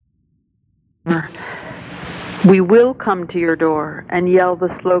We will come to your door and yell the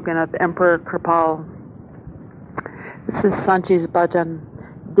slogan of Emperor Kirpal. This is Sant Ji's bhajan,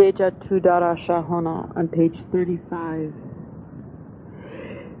 Deja Tudara Shahona, on page 35.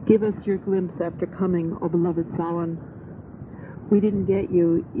 Give us your glimpse after coming, O beloved Sawan. We didn't get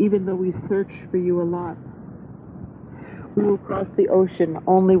you, even though we searched for you a lot. We will cross the ocean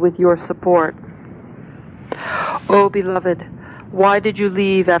only with your support. O beloved, why did you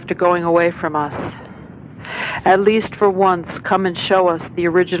leave after going away from us? At least for once, come and show us the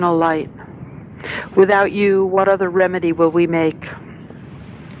original light. Without you, what other remedy will we make?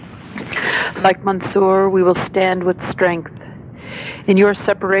 Like Mansoor, we will stand with strength. In your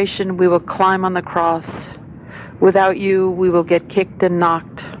separation, we will climb on the cross. Without you, we will get kicked and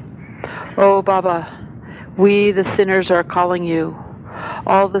knocked. Oh, Baba, we, the sinners, are calling you.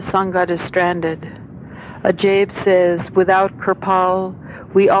 All the Sangat is stranded. Ajaib says, without Kirpal,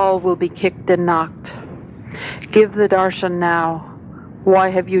 we all will be kicked and knocked. Give the darshan now. Why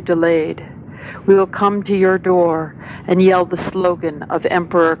have you delayed? We will come to your door and yell the slogan of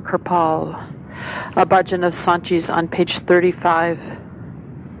Emperor Kirpal. A bhajan of Sant Ji's on page 35.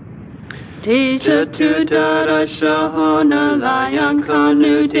 Deja Tudara Shahona Layang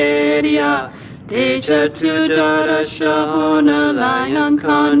Kanu Deria. Deja Tudara Shahona Layang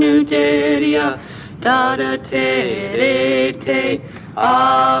Kanu Deria. Dada Tere Te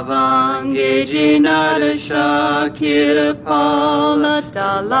Avange Jinara Shakira Pala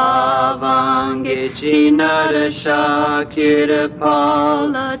Dalavange Jinara Shakira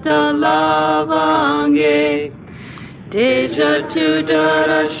Pala Dalavange Deja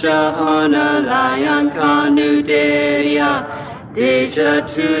Tudara Shahona Layang Kanu Deria. Deja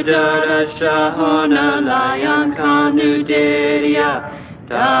Tudara Shahona Layang Kanu Deria.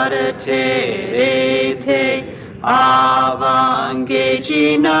 Dada Tere Te Avange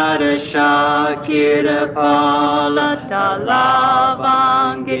Jinara Shakira Pala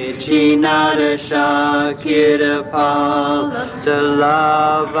Dalavange Jinara Shakira Pala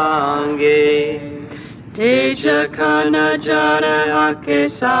Dalavange Deja Kana Jara Ake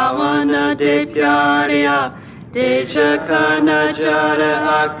Sawana De Pyarya. Deja Kana Jara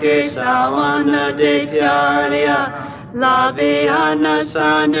Ake Sawana De Pyarya. Lave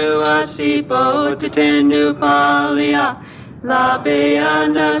Anasanu Asipo Tenu Palia. Lave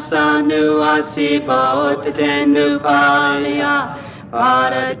Anasanu Asipo Tenu Palia.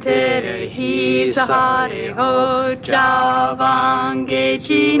 Paratere Hi Sahare Ho Javange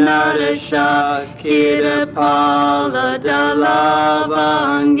Jinara Shakira Pala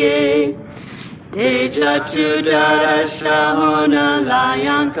Dalavange. Deja Tudara Shahona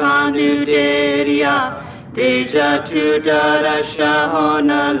Layang Kanu Deria. Deja Tudara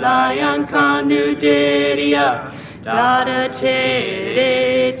Shahona Layang Kanu Deria. Dada Tere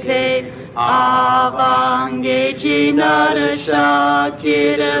Te Avange Jinara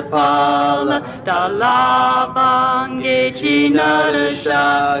Shakira Pala Dalavange Jinara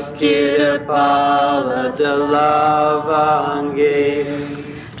Shakira Pala Dalavange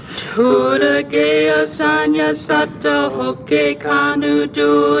Tura Gaya Sanya Satta Hoke Kanu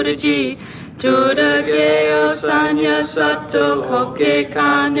Durji. Tura Gaya Sanya Satta Hoke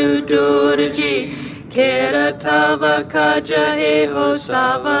Kanu Durji. Kera Tava Kaja Eho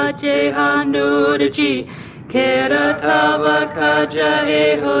Sava Jehanurji. Kera Tava Kaja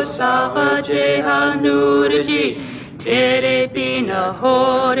Eho Sava Jehanurji. Tere Bina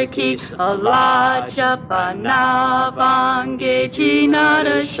Hora keeps Allah Japanavange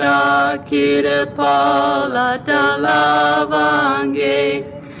Jinara Shakira Pala Dalavange.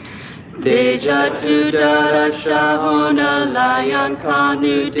 Deja Tudara Shahona Layang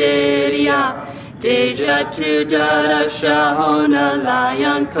Kanu Deria. Deja Tudara Shahona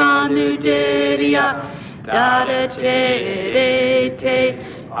Layang Kanu Deria. Dada Tere Te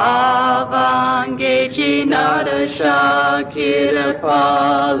Avange Jinara Shakira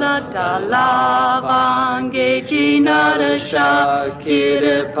Pala Dalavange Jinara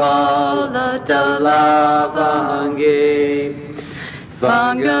Shakira Pala Dalavange.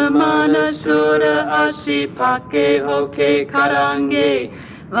 Vangamana Sura Asipake Hoke Karange.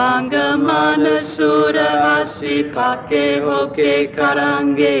 Vangamana Sura Asipake Hoke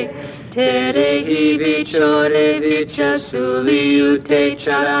Karange. Tere Hi Vichore Vicha Suliute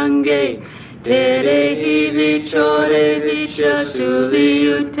Charange. Tere Hi Vichore Vicha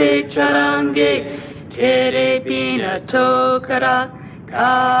Suliute Charange. Tere Bina Tokara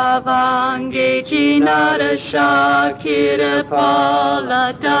Kavange Jinara Shakira Pala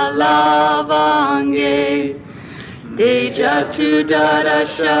Dalavange. Deja Tudara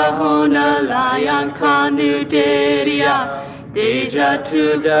Shahona Layang Kanu Deria. Deja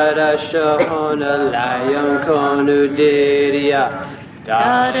tu dara shahona layang konu deria.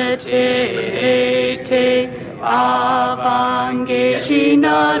 Dara te te avange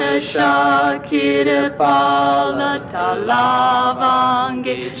chinara shakira palata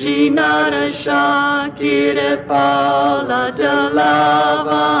lavange chinara shakira palata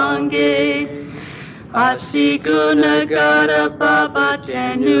lavange. Asiguna gara baba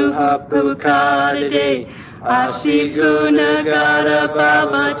tenu hapukarade. Asiguna gara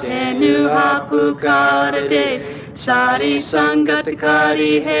baba tenu hapukarade. Sari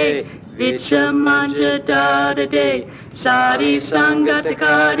sangatakari he, vichamanja dadade. Sari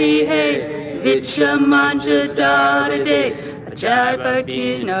sangatakari he, vichamanja dadade.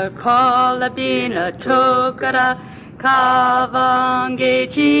 Jabakina kolabina tokara. Kavange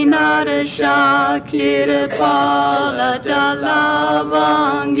chinara shakira palata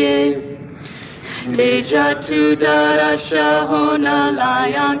lavange. Deja tu dara shahona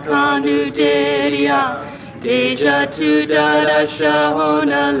layang kanu deria. Deja tu dara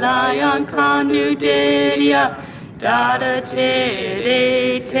shahona layang kanu deria. Dara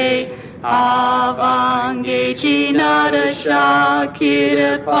te te avange chinara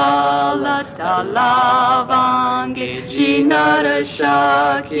shakira palata lavange chinara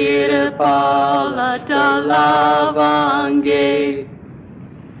shakira palata lavange.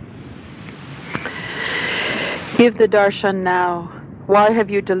 Give the darshan now. Why have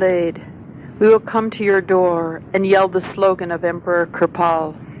you delayed? We will come to your door and yell the slogan of Emperor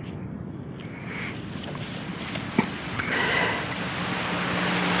Kirpal.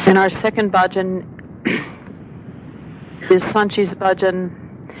 And our second bhajan is Sant Ji's bhajan,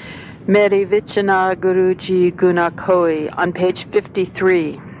 Meri Vichana Guruji Guna Koi, on page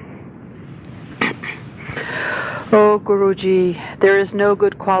 53. Oh Guruji, there is no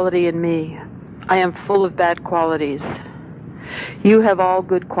good quality in me. I am full of bad qualities. You have all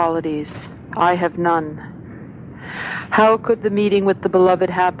good qualities. I have none. How could the meeting with the beloved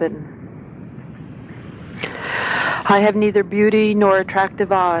happen? I have neither beauty nor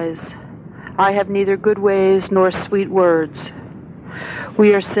attractive eyes. I have neither good ways nor sweet words.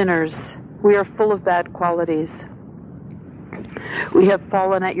 We are sinners. We are full of bad qualities. We have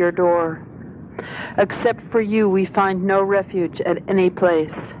fallen at your door. Except for you, we find no refuge at any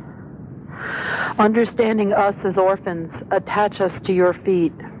place. Understanding us as orphans, attach us to your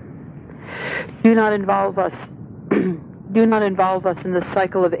feet. Do not involve us. Do not involve us in the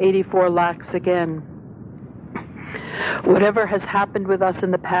cycle of 84 lakhs again. Whatever has happened with us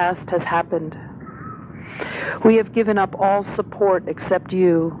in the past has happened. We have given up all support except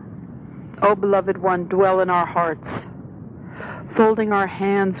you. O beloved one, dwell in our hearts. Folding our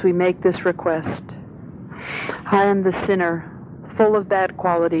hands, we make this request. I am the sinner, full of bad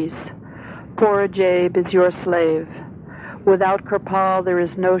qualities. Poor Ajab is your slave. Without Kirpal, there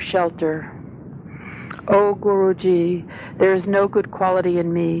is no shelter. O Guruji, there is no good quality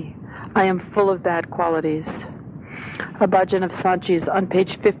in me. I am full of bad qualities. A bhajan of Sant Ji's on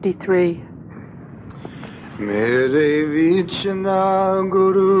page 53. Mere vichna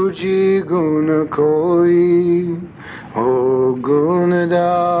Guruji gun koi, o gun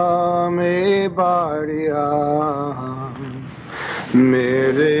da me bariya.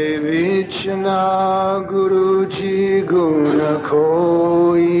 Mere vichna Guruji gun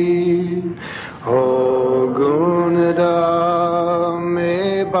koi, o gun da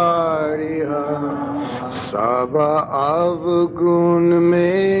me bariya. Saba avgun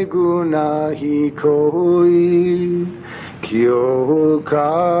me gunahi koi, kyo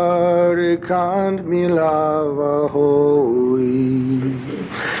kar kand milava hoi.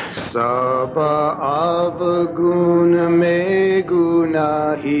 Saba avgun me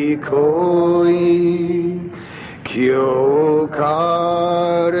gunahi koi, kyo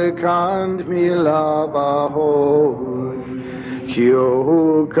kar kand milava hoi.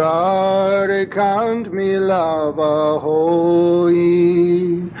 Kyo kar kand milava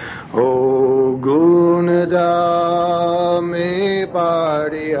hoi, o gun da me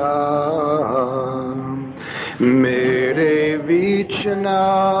bariya. Mere vichna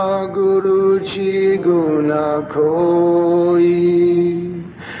Guruji guna koi,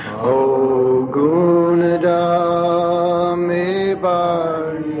 o gun da me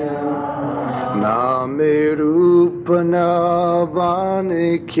bariya. Na me rupana van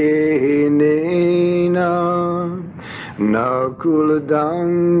ke nena, na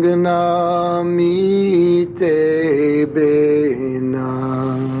kuldang na mite bena.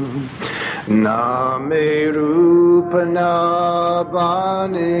 Na me rupana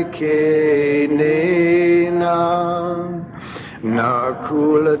van ke nena,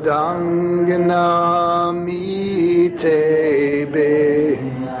 Nakul dangana mi tebe,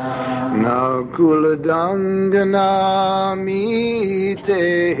 nakul dangana mi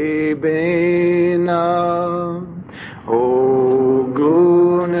tebe na, o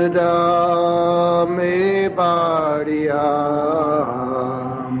gunada me bariya,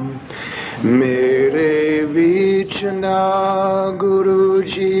 mere vichna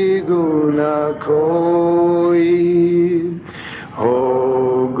Guruji guna koi.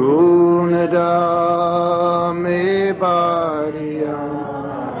 O gunada me bariya,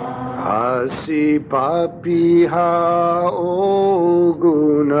 hasi papiha o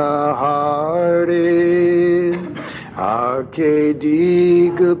gunahare, ake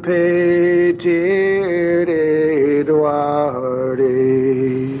dig pe tere dware.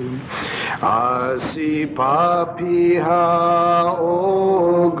 Hasi papiha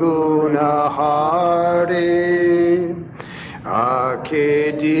o gunahare,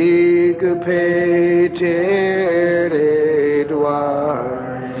 Ake dig pe tere dwar,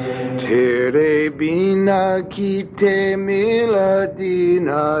 tere bina kite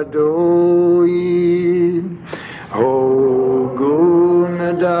miladina doi, o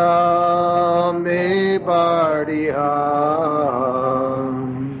gunada me bariha,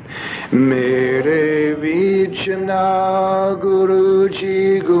 mere vichna Guruji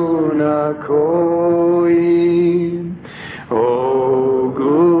guna koi. O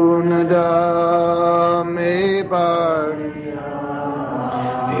gunada me bariya,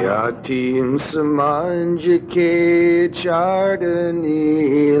 yatim samanj ke chardani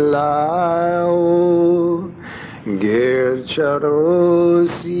lao, ger charo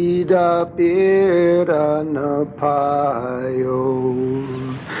sida pera na payo.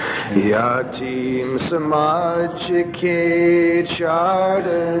 Yatim samaj ke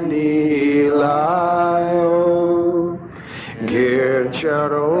chardani lao, Gir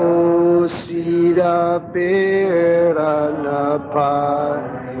charo sida pera na pai,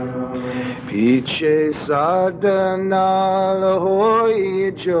 piche sadhanal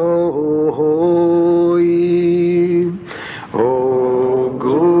hoi jo hoi, o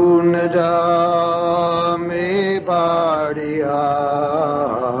gunada me bariya,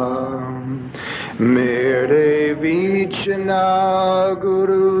 mere vichna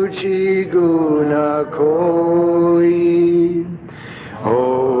Guruji guna koi. O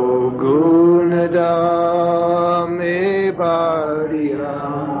gunada me bariya,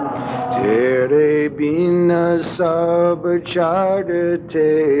 tere bina sab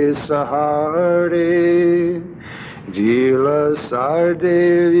chadte sahare, jila sarde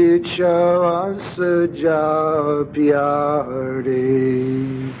vichavas ja pyare.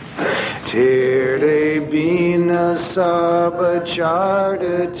 Tere bina sab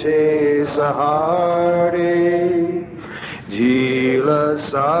chadte sahare, Jila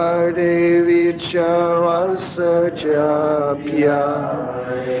sarde vichavasa japya,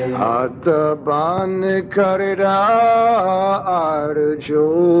 Ataban karira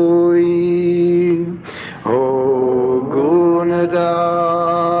arjoi, O gunada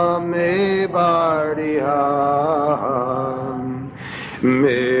me bariha,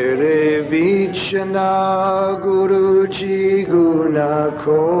 mere vichna Guruji guna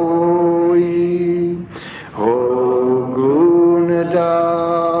koi. O gunada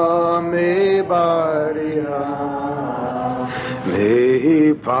me bariya,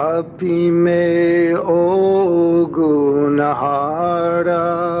 me papi me o gunahara,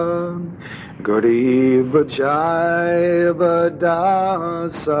 garib jai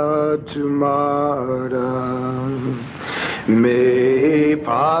badasa tumara. Me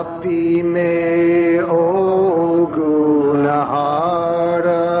papi me o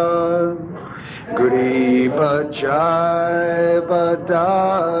gunahara, Griba jai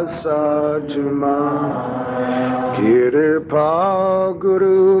badasa juma, Kirpal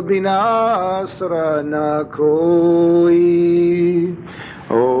Guru binasra na koi,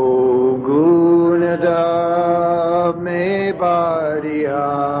 O gunada me bariya,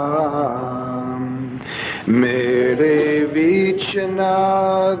 mere vichna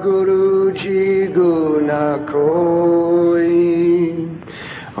Guruji guna koi,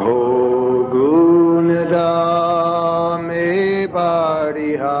 O gunada me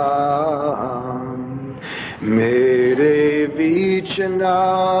bariha, mere vichna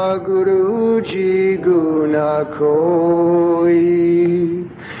Guruji guna koi,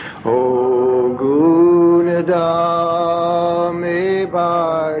 O gunada me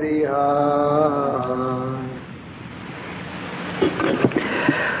bariha.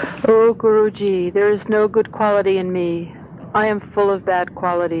 O Guruji, there is no good quality in me. I am full of bad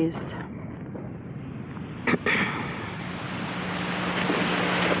qualities.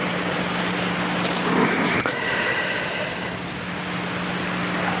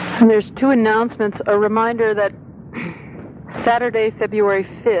 And there's two announcements. A reminder that Saturday, February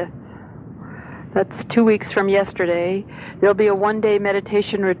 5th, that's 2 weeks from yesterday, there'll be a one-day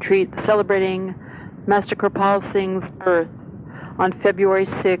meditation retreat celebrating Master Kirpal Singh's birth on February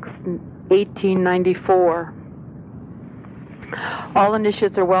 6th, 1894. All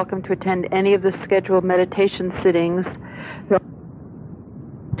initiates are welcome to attend any of the scheduled meditation sittings. There'll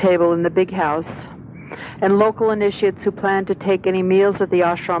be a table in the big house. And local initiates who plan to take any meals at the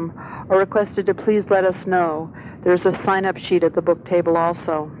ashram are requested to please let us know. There's a sign-up sheet at the book table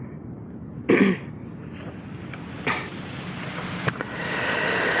also.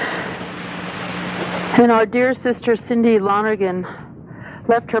 And our dear sister Cindy Lonergan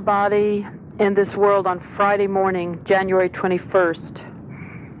left her body in this world on Friday morning, January 21st,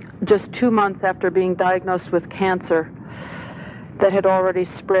 just 2 months after being diagnosed with cancer that had already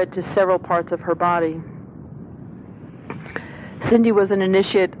spread to several parts of her body. Cindy was an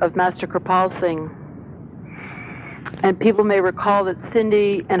initiate of Master Kirpal Singh, and people may recall that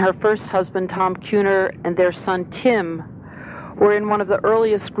Cindy and her first husband, Tom Kuhner, and their son, Tim, were in one of the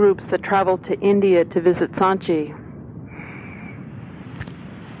earliest groups that traveled to India to visit Sant Ji.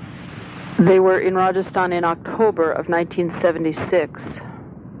 They were in Rajasthan in October of 1976.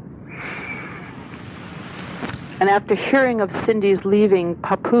 And after hearing of Cindy's leaving,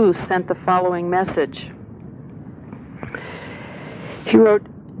 Papu sent the following message. He wrote,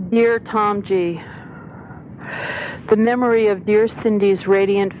 "Dear Tom Ji, the memory of dear Cindy's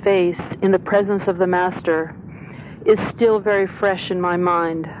radiant face in the presence of the Master is still very fresh in my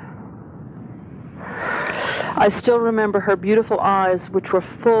mind. I still remember her beautiful eyes, which were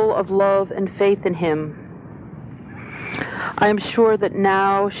full of love and faith in him. I am sure that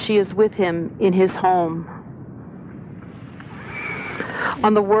now she is with him in his home.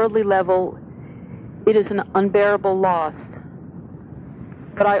 On the worldly level, it is an unbearable loss.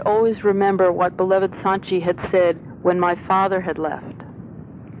 But I always remember what beloved Sant Ji had said when my father had left.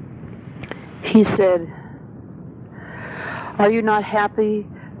 He said, 'Are you not happy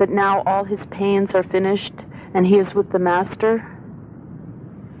that now all his pains are finished and he is with the Master?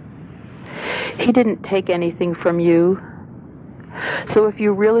 He didn't take anything from you. So if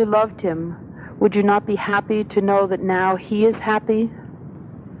you really loved him, would you not be happy to know that now he is happy?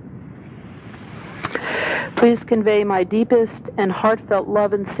 Please convey my deepest and heartfelt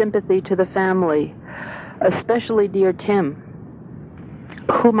love and sympathy to the family, especially dear Tim,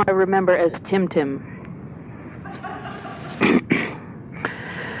 whom I remember as Tim Tim.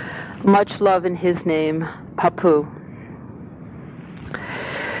 Much love in his name, Papu.'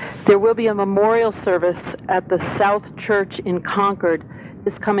 There will be a memorial service at the South Church in Concord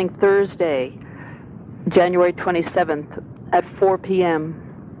this coming Thursday, January 27th at 4 p.m.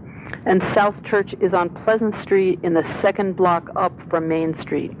 And South Church is on Pleasant Street in the second block up from Main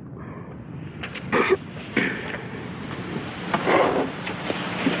Street.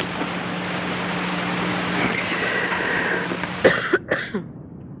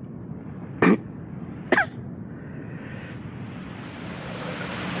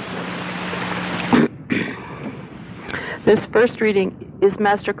 This first reading is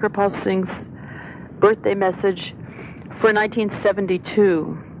Master Kirpal Singh's birthday message for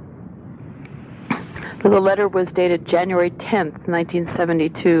 1972. The letter was dated January 10th,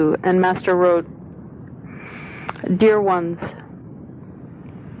 1972, and Master wrote, "Dear ones,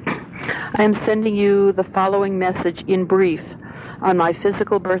 I am sending you the following message in brief on my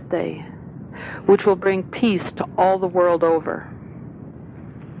physical birthday, which will bring peace to all the world over.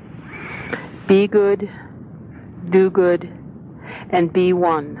 Be good, do good, and be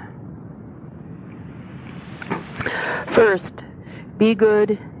one. First, be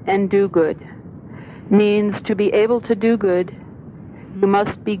good and do good means to be able to do good, you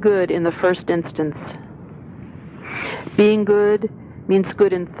must be good in the first instance. Being good means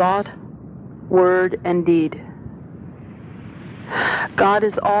good in thought, word, and deed. God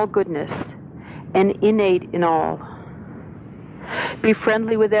is all goodness and innate in all. Be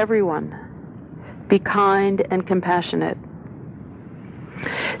friendly with everyone. Be kind and compassionate.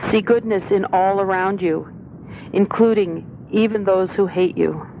 See goodness in all around you, including even those who hate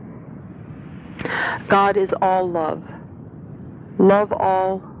you. God is all love. Love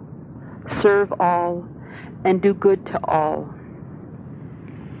all, serve all, and do good to all.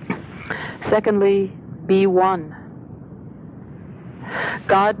 Secondly, be one.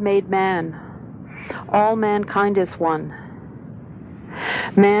 God made man. All mankind is one.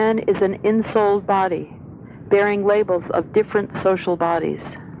 Man is an ensouled body, bearing labels of different social bodies.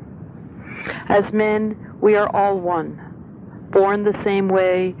 As men, we are all one, born the same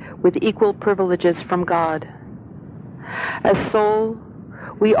way, with equal privileges from God. As soul,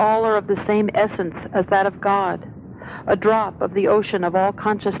 We all are of the same essence as that of God, a drop of the ocean of all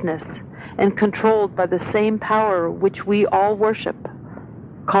consciousness, and controlled by the same power which we all worship,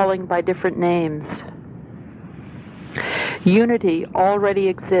 calling by different names. Unity already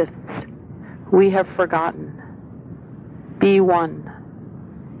exists. We have forgotten. Be one.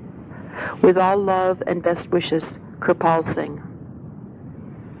 With all love and best wishes, Kirpal Singh.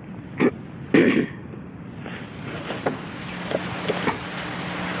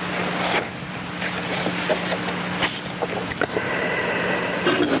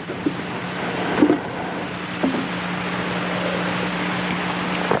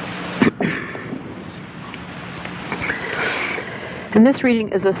 And this reading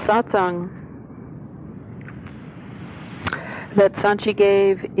is a satsang that Sant Ji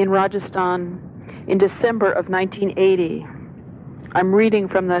gave in Rajasthan in December of 1980. I'm reading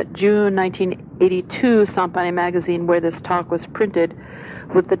from the June 1982 Sant Bani magazine where this talk was printed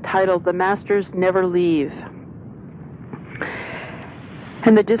with the title, "The Masters Never Leave."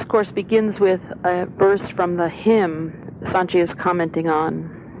 And the discourse begins with a verse from the hymn Sant Ji is commenting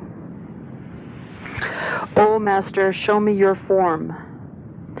on. O Master, show me your form.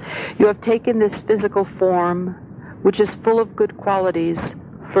 You have taken this physical form, which is full of good qualities,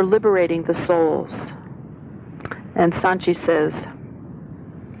 for liberating the souls. And Sant Ji says,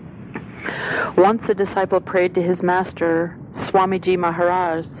 once a disciple prayed to his master, Swamiji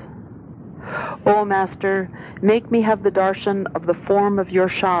Maharaj, O Master, make me have the darshan of the form of your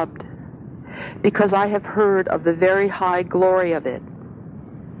Shabd, because I have heard of the very high glory of it.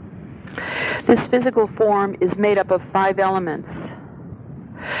 This physical form is made up of 5 elements.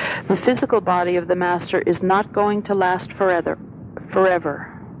 The physical body of the Master is not going to last forever.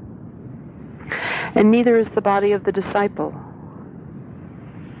 And neither is the body of the disciple.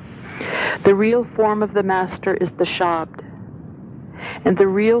 The real form of the Master is the Shabd, and the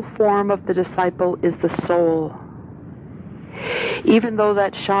real form of the disciple is the soul. Even though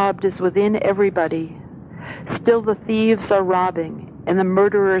that Shabd is within everybody, still the thieves are robbing and the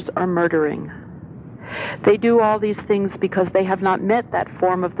murderers are murdering. They do all these things because they have not met that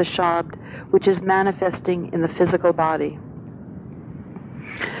form of the Shabd which is manifesting in the physical body.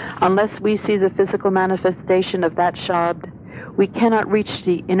 Unless we see the physical manifestation of that Shabd, we cannot reach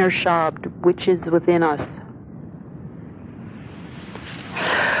the inner Shabd which is within us.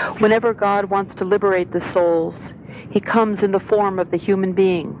 Whenever God wants to liberate the souls, He comes in the form of the human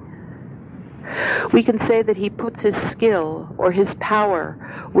being. We can say that He puts His skill or His power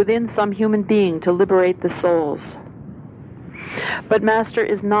within some human being to liberate the souls. But Master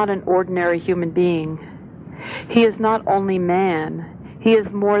is not an ordinary human being. He is not only man, He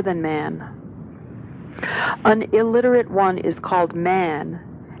is more than man. An illiterate one is called man,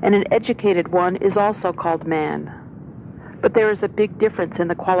 and an educated one is also called man. But there is a big difference in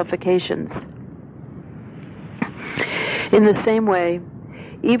the qualifications. In the same way,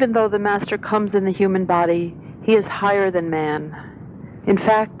 even though the Master comes in the human body, He is higher than man. In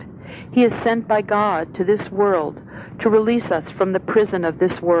fact, He is sent by God to this world to release us from the prison of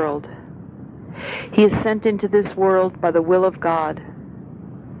this world. He is sent into this world by the will of God.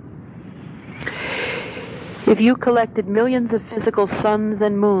 If you collected millions of physical suns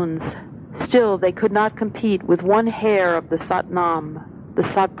and moons, still they could not compete with one hair of the Satnam, the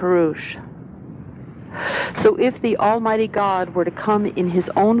Satpurush. So if the Almighty God were to come in His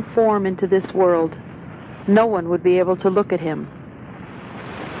own form into this world, no one would be able to look at Him.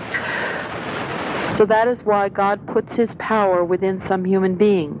 So that is why God puts His power within some human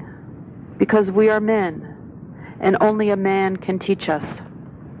being, because we are men, and only a man can teach us.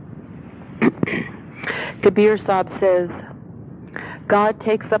 Kabir Sahib says, God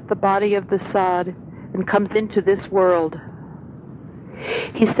takes up the body of the Sad and comes into this world.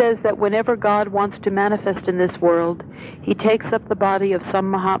 He says that whenever God wants to manifest in this world, He takes up the body of some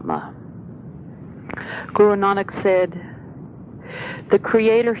Mahatma. Guru Nanak said, the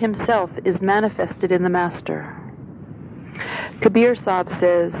Creator Himself is manifested in the Master. Kabir Sahib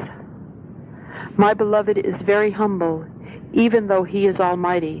says, my beloved is very humble, even though he is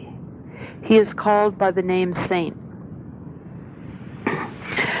almighty. He is called by the name Saint.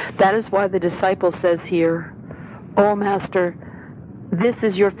 That is why the disciple says here, O Master, this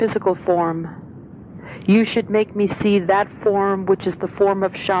is your physical form. You should make me see that form which is the form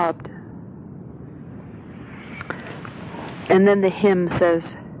of Shabd. And then the hymn says,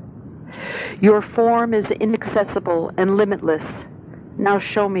 your form is inaccessible and limitless. Now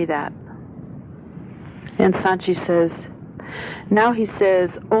show me that. And Sant Ji says, now he says,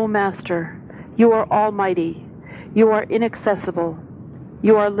 O Master, you are almighty. You are inaccessible.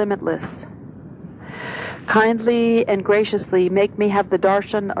 You are limitless. Kindly and graciously make me have the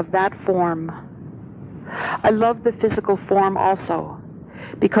darshan of that form. I love the physical form also,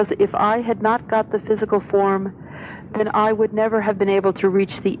 because if I had not got the physical form, then I would never have been able to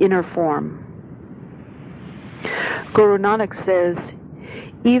reach the inner form. Guru Nanak says,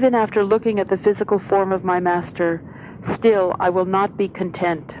 even after looking at the physical form of my master, still I will not be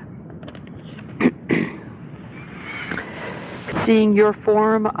content. Seeing your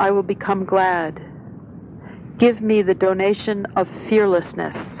form, I will become glad. Give me the donation of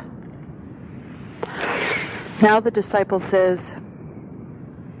fearlessness. Now the disciple says,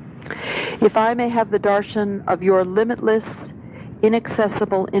 if I may have the darshan of your limitless,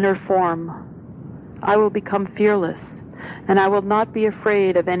 inaccessible inner form, I will become fearless, and I will not be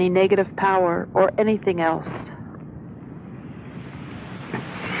afraid of any negative power or anything else.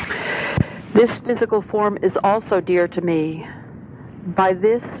 This physical form is also dear to me. By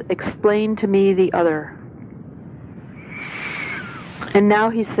this, explain to me the other. And now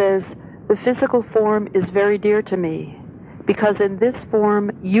he says, the physical form is very dear to me, because in this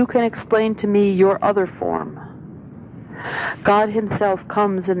form you can explain to me your other form. God himself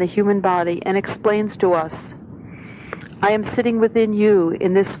comes in the human body and explains to us, I am sitting within you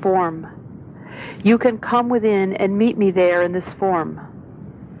in this form. You can come within and meet me there in this form.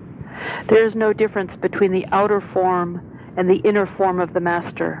 There is no difference between the outer form and the inner form of the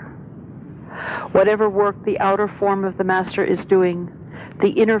Master. Whatever work the outer form of the Master is doing, the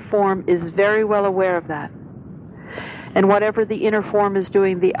inner form is very well aware of that. And whatever the inner form is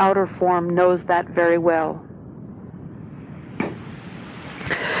doing, the outer form knows that very well.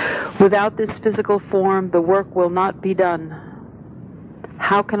 Without this physical form, the work will not be done.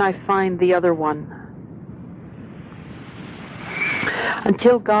 How can I find the other one?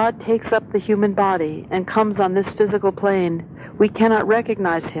 Until God takes up the human body and comes on this physical plane, we cannot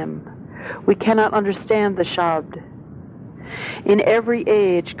recognize him. We cannot understand the Shabd. In every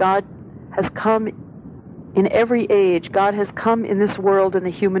age, God has come in this world in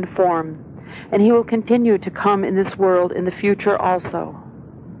the human form, and he will continue to come in this world in the future also.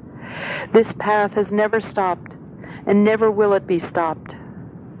 This path has never stopped, and never will it be stopped.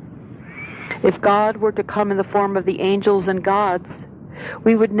 If God were to come in the form of the angels and gods,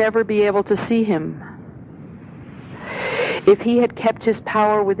 we would never be able to see him. If he had kept his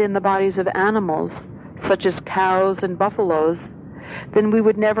power within the bodies of animals, such as cows and buffaloes, then we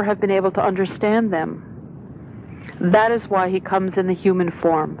would never have been able to understand them. That is why he comes in the human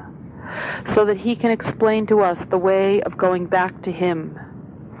form, so that he can explain to us the way of going back to him.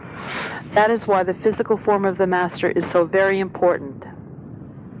 That is why the physical form of the Master is so very important.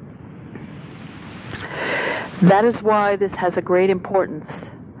 That is why this has a great importance,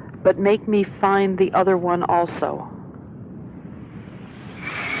 but make me find the other one also.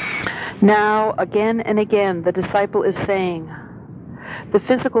 Now, again and again, the disciple is saying, the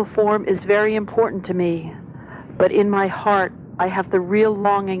physical form is very important to me, but in my heart I have the real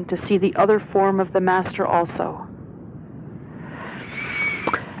longing to see the other form of the Master also.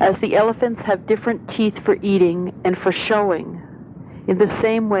 As the elephants have different teeth for eating and for showing, in the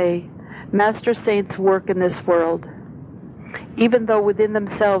same way, Master Saints work in this world. Even though within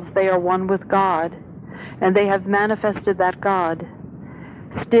themselves they are one with God, and they have manifested that God,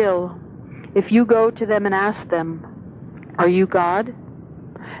 still, if you go to them and ask them, are you God?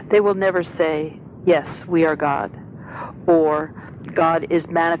 They will never say, yes, we are God, or God is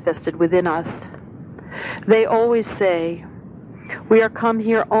manifested within us. They always say, we are come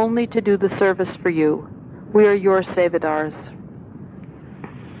here only to do the service for you. We are your Sevadars.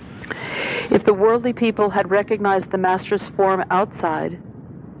 If the worldly people had recognized the Master's form outside,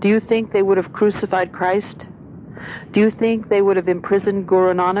 do you think they would have crucified Christ? Do you think they would have imprisoned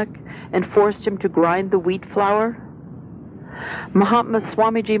Guru Nanak and forced him to grind the wheat flour? Mahatma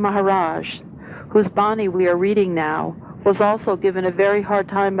Swamiji Maharaj, whose Bani we are reading now, was also given a very hard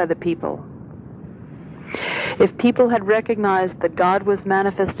time by the people. If people had recognized that God was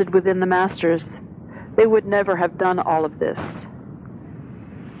manifested within the Masters, they would never have done all of this.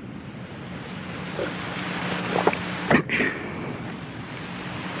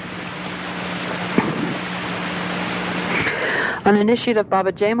 An initiate of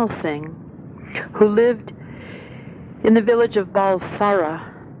Baba Jaimal Singh, who lived in the village of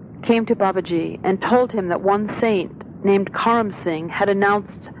Balsara, came to Babaji and told him that one saint named Karam Singh had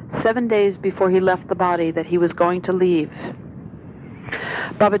announced 7 days before he left the body that he was going to leave.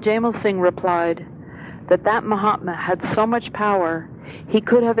 Baba Jaimal Singh replied that Mahatma had so much power he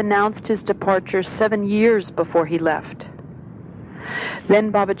could have announced his departure 7 years before he left.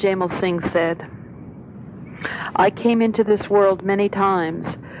 Then Baba Jaimal Singh said, I came into this world many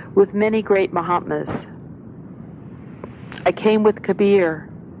times with many great Mahatmas, I came with Kabir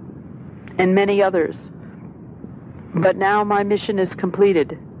and many others, but now my mission is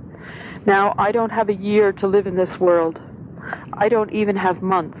completed. Now I don't have a year to live in this world. I don't even have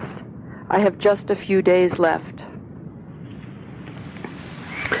months. I have just a few days left.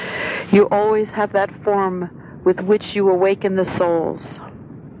 You always have that form with which you awaken the souls.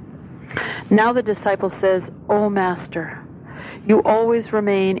 Now the disciple says, O Master, you always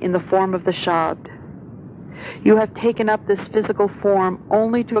remain in the form of the Shabd. You have taken up this physical form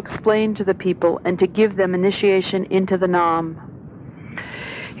only to explain to the people and to give them initiation into the Nam.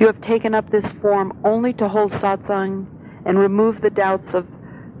 You have taken up this form only to hold satsang and remove the doubts of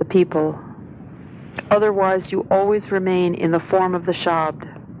the people. Otherwise, you always remain in the form of the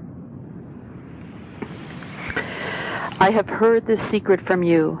Shabd. I have heard this secret from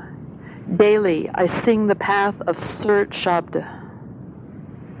you. Daily, I sing the path of Surt Shabd.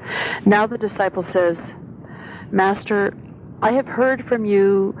 Now the disciple says, Master, I have heard from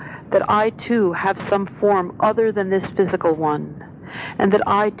you that I too have some form other than this physical one, and that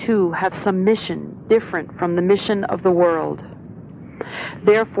I too have some mission different from the mission of the world.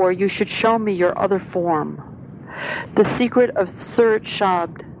 Therefore, you should show me your other form, the secret of Surt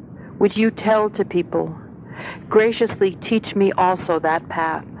Shabd, which you tell to people. Graciously teach me also that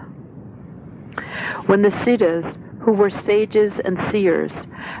path. When the Siddhas, who were sages and seers,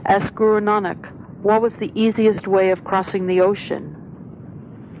 asked Guru Nanak what was the easiest way of crossing the ocean,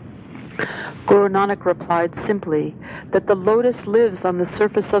 Guru Nanak replied simply that the lotus lives on the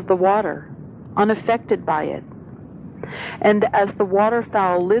surface of the water, unaffected by it. And as the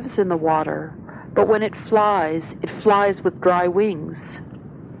waterfowl lives in the water, but when it flies with dry wings.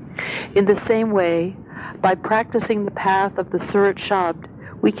 In the same way, by practicing the path of the Surat Shabd,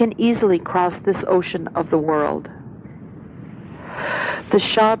 we can easily cross this ocean of the world. The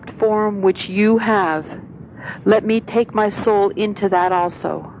Shabd form which you have, let me take my soul into that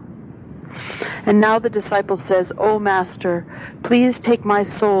also. And now the disciple says, O Master, please take my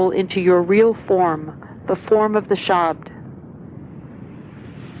soul into your real form, the form of the Shabd.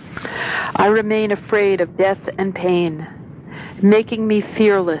 I remain afraid of death and pain, making me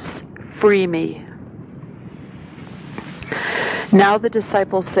fearless, free me. Now the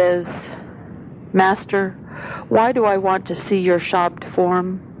disciple says, Master, why do I want to see your Shabd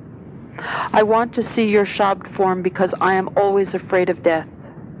form? I want to see your Shabd form because I am always afraid of death.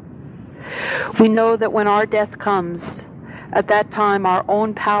 We know that when our death comes, at that time our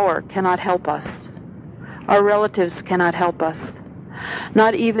own power cannot help us. Our relatives cannot help us.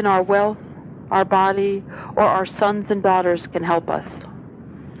 Not even our wealth, our body, or our sons and daughters can help us.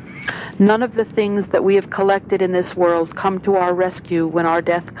 None of the things that we have collected in this world come to our rescue when our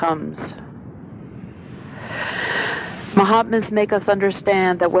death comes. Mahatmas make us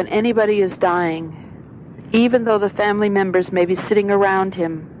understand that when anybody is dying, even though the family members may be sitting around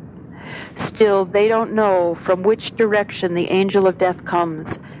him, still they don't know from which direction the angel of death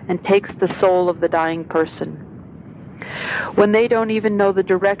comes and takes the soul of the dying person. When they don't even know the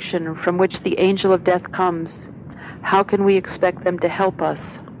direction from which the angel of death comes, how can we expect them to help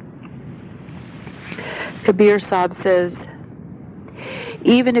us? Kabir Sahib says,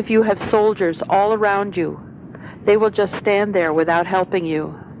 even if you have soldiers all around you, they will just stand there without helping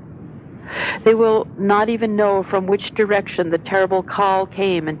you. They will not even know from which direction the terrible Kal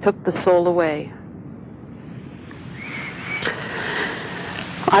came and took the soul away.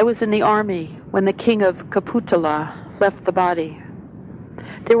 I was in the army when the king of Kaputala left the body.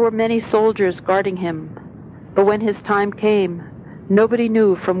 There were many soldiers guarding him, but when his time came, nobody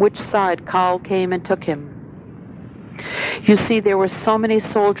knew from which side Kal came and took him. You see, there were so many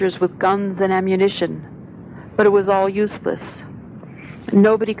soldiers with guns and ammunition, but it was all useless.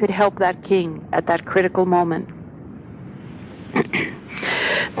 Nobody could help that king at that critical moment.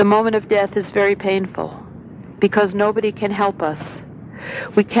 The moment of death is very painful, because nobody can help us.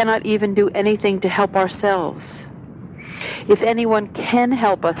 We cannot even do anything to help ourselves. If anyone can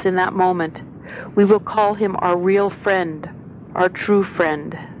help us in that moment, we will call him our real friend, our true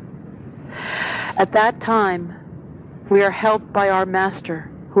friend. At that time, we are helped by our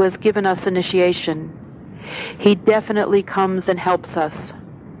Master, who has given us initiation. He definitely comes and helps us.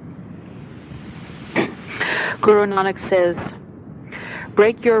 Guru Nanak says,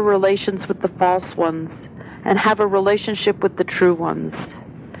 break your relations with the false ones and have a relationship with the true ones.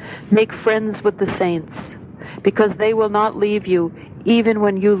 Make friends with the saints, because they will not leave you even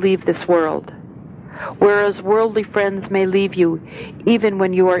when you leave this world, whereas worldly friends may leave you even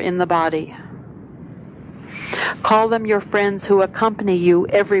when you are in the body. Call them your friends who accompany you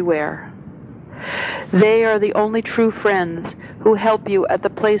everywhere. They are the only true friends who help you at the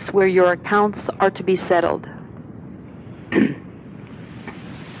place where your accounts are to be settled.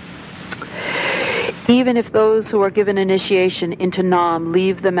 Even if those who are given initiation into Nam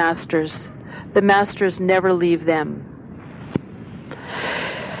leave the masters never leave them.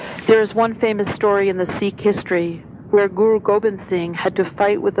 There is one famous story in the Sikh history where Guru Gobind Singh had to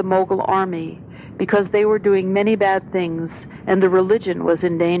fight with the Mughal army because they were doing many bad things and the religion was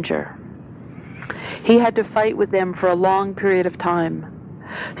in danger. He had to fight with them for a long period of time.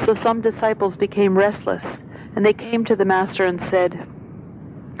 So some disciples became restless, and they came to the master and said,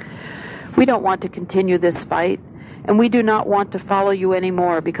 "We don't want to continue this fight, and we do not want to follow you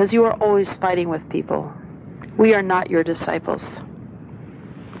anymore because you are always fighting with people. We are not your disciples."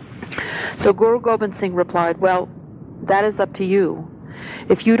 So Guru Gobind Singh replied, "Well, that is up to you.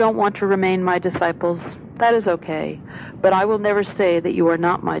 If you don't want to remain my disciples, that is okay, but I will never say that you are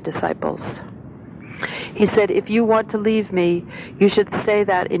not my disciples." He said, "If you want to leave me, you should say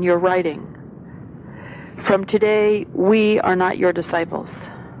that in your writing. From today, we are not your disciples."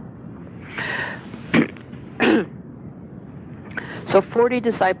 So 40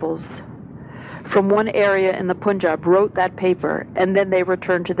 disciples from one area in the Punjab wrote that paper, and then they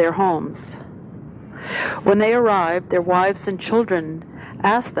returned to their homes. When they arrived, their wives and children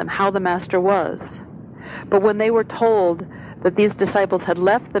asked them how the master was. But when they were told that these disciples had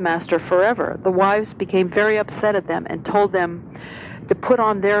left the master forever, the wives became very upset at them and told them to put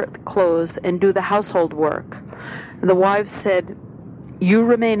on their clothes and do the household work. And the wives said, "You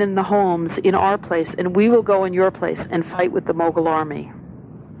remain in the homes in our place, and we will go in your place and fight with the Mughal army."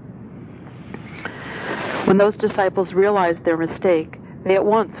 When those disciples realized their mistake, they at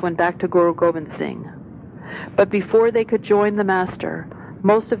once went back to Guru Gobind Singh. But before they could join the master,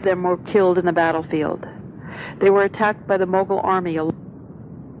 most of them were killed in the battlefield. They were attacked by the Mughal army.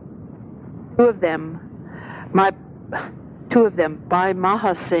 Two of them, Bhai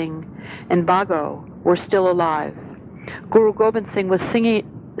Maha Singh and Bhago, were still alive. Guru Gobind Singh was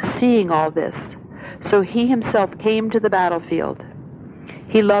seeing all this, so he himself came to the battlefield.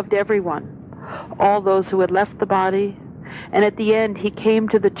 He loved everyone, all those who had left the body, and at the end he came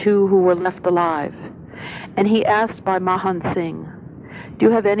to the two who were left alive. And he asked Bhai Mahan Singh, "Do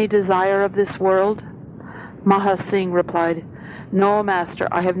you have any desire of this world?" Maha Singh replied, "No, Master,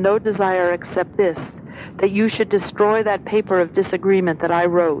 I have no desire except this, that you should destroy that paper of disagreement that I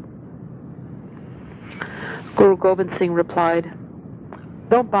wrote." Guru Gobind Singh replied,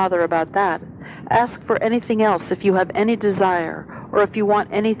 "Don't bother about that. Ask for anything else if you have any desire, or if you want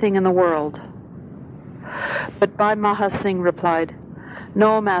anything in the world." But Bhai Maha Singh replied,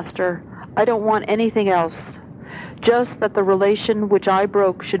 "No, Master, I don't want anything else, just that the relation which I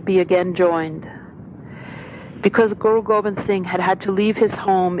broke should be again joined." Because Guru Gobind Singh had had to leave his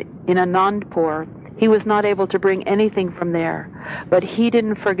home in Anandpur, he was not able to bring anything from there, but he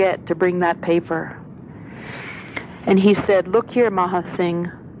didn't forget to bring that paper. And he said, "Look here, Maha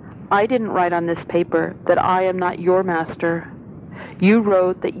Singh, I didn't write on this paper that I am not your master. You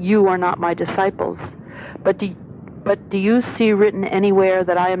wrote that you are not my disciples, but do you see written anywhere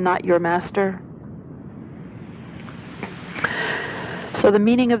that I am not your master?" So the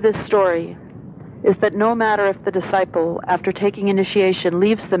meaning of this story is that no matter if the disciple, after taking initiation,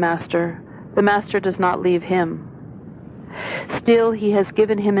 leaves the master does not leave him. Still, he has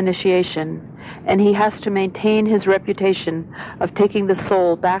given him initiation, and he has to maintain his reputation of taking the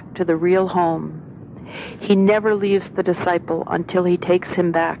soul back to the real home. He never leaves the disciple until he takes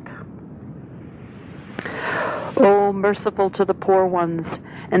him back. O merciful to the poor ones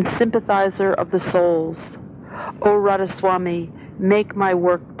and sympathizer of the souls, O Radhaswami, make my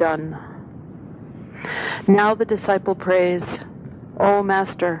work done. Now the disciple prays, "O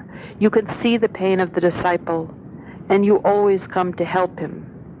Master, you can see the pain of the disciple, and you always come to help him.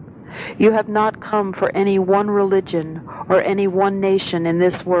 You have not come for any one religion or any one nation in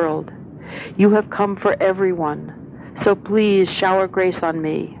this world. You have come for everyone, so please shower grace on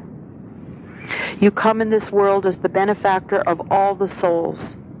me. You come in this world as the benefactor of all the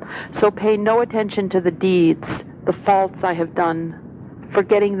souls, so pay no attention to the deeds, the faults I have done.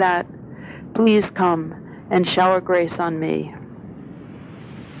 Forgetting that, please come and shower grace on me."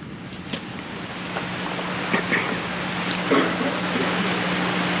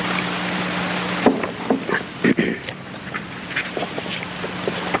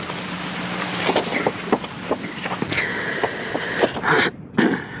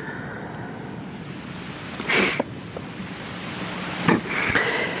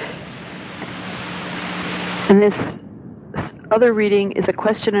 And this other reading is a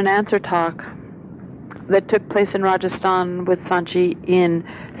question and answer talk that took place in Rajasthan with Sant Ji in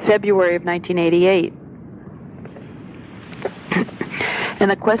February of 1988.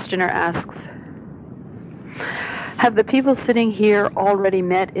 And the questioner asks, Have the people sitting here already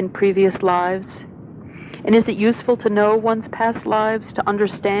met in previous lives? And is it useful to know one's past lives, to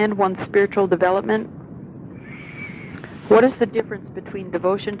understand one's spiritual development? What is the difference between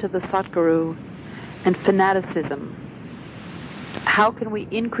devotion to the Satguru and fanaticism? How can we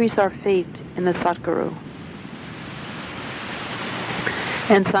increase our faith in the Satguru?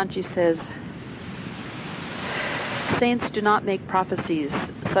 And Sant Ji says, saints do not make prophecies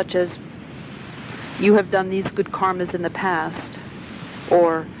such as, you have done these good karmas in the past,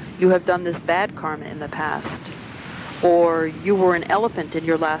 or you have done this bad karma in the past, or you were an elephant in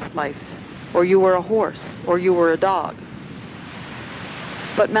your last life, or you were a horse, or you were a dog.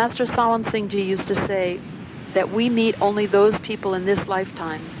 But Master Sant Singh Ji used to say that we meet only those people in this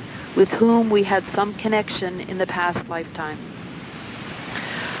lifetime with whom we had some connection in the past lifetime.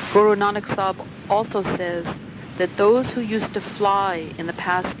 Guru Nanak Sahib also says that those who used to fly in the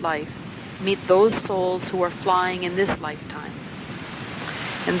past life meet those souls who are flying in this lifetime.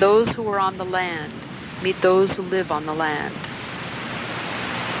 And those who are on the land meet those who live on the land.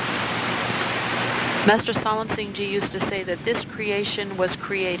 Master Sant Singh Ji used to say that this creation was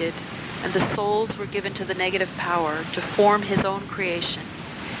created and the souls were given to the negative power to form his own creation,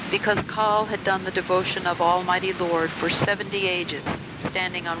 because Kal had done the devotion of Almighty Lord for 70 ages,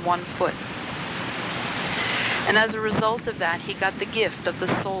 standing on one foot. And as a result of that, he got the gift of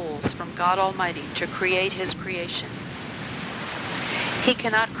the souls from God Almighty to create his creation. He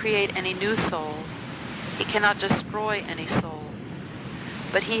cannot create any new soul. He cannot destroy any soul.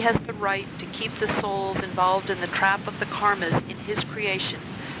 But he has the right to keep the souls involved in the trap of the karmas in his creation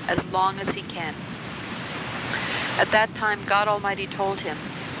as long as he can. At that time, God Almighty told him,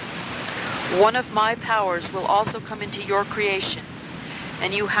 one of my powers will also come into your creation,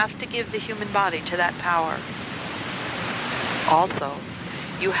 and you have to give the human body to that power. Also,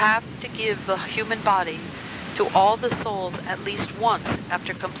 you have to give the human body to all the souls at least once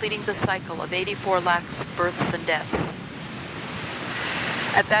after completing the cycle of 84 lakhs births and deaths.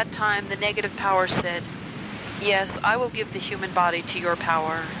 At that time, the negative power said, yes, I will give the human body to your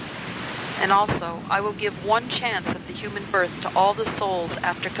power, and also I will give one chance of the human birth to all the souls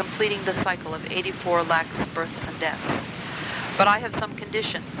after completing the cycle of 84 lakhs births and deaths. But I have some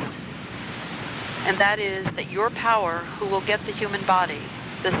conditions, and that is that your power, who will get the human body,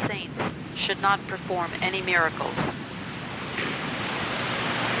 the saints, should not perform any miracles.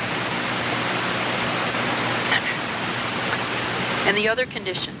 And the other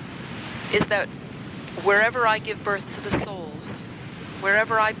condition is that wherever I give birth to the souls,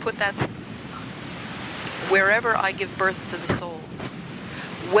 wherever I give birth to the souls,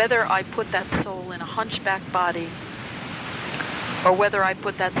 whether I put that soul in a hunchback body, or whether I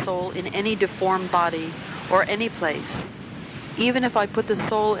put that soul in any deformed body or any place, even if I put the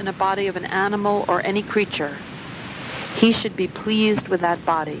soul in a body of an animal or any creature, he should be pleased with that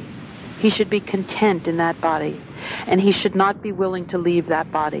body. He should be content in that body, and he should not be willing to leave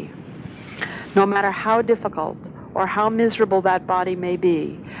that body. No matter how difficult or how miserable that body may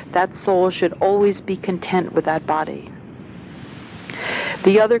be, that soul should always be content with that body.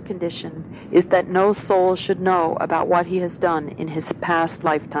 The other condition is that no soul should know about what he has done in his past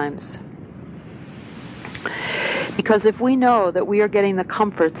lifetimes. Because if we know that we are getting the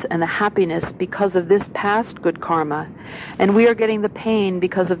comforts and the happiness because of this past good karma, and we are getting the pain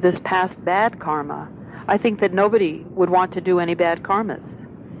because of this past bad karma, I think that nobody would want to do any bad karmas.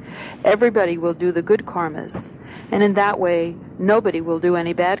 Everybody will do the good karmas, and in that way, nobody will do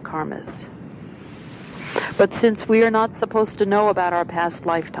any bad karmas. But since we are not supposed to know about our past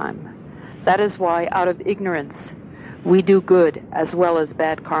lifetime, that is why, out of ignorance, we do good as well as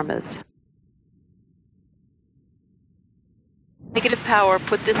bad karmas. Negative power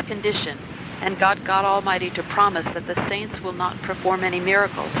put this condition and got God Almighty to promise that the saints will not perform any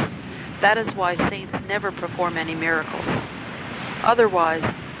miracles. That is why saints never perform any miracles. Otherwise,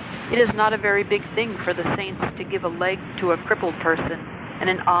 it is not a very big thing for the saints to give a leg to a crippled person and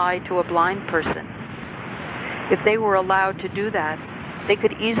an eye to a blind person. If they were allowed to do that, they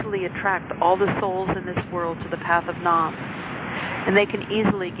could easily attract all the souls in this world to the path of Nam. And they can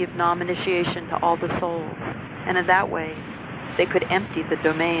easily give Nam initiation to all the souls. And in that way, they could empty the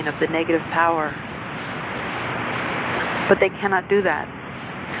domain of the negative power. But they cannot do that.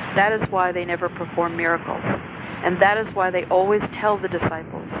 That is why they never perform miracles. And that is why they always tell the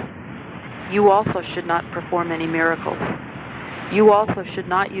disciples, you also should not perform any miracles. You also should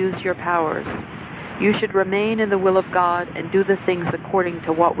not use your powers. You should remain in the will of God and do the things according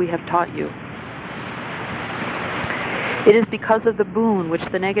to what we have taught you. It is because of the boon which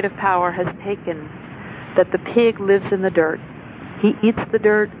the negative power has taken that the pig lives in the dirt. He eats the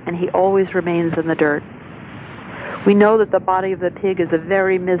dirt and he always remains in the dirt. We know that the body of the pig is a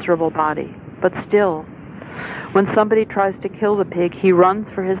very miserable body, but still, when somebody tries to kill the pig, he runs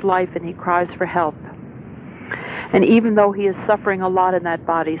for his life and he cries for help. And even though he is suffering a lot in that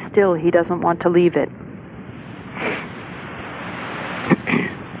body, still he doesn't want to leave it.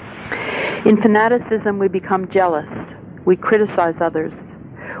 In fanaticism, we become jealous. We criticize others.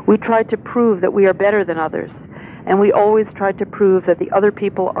 We try to prove that we are better than others, and we always try to prove that the other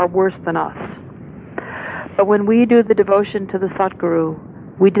people are worse than us. But when we do the devotion to the Satguru,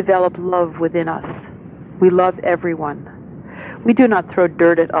 we develop love within us. We love everyone. We do not throw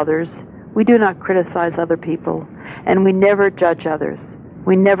dirt at others. We do not criticize other people, and we never judge others.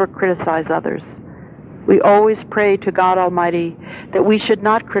 We never criticize others. We always pray to God Almighty that we should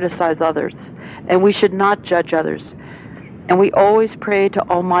not criticize others, and we should not judge others. And we always pray to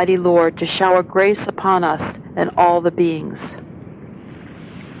Almighty Lord to shower grace upon us and all the beings.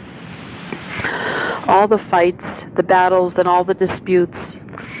 All the fights, the battles, and all the disputes,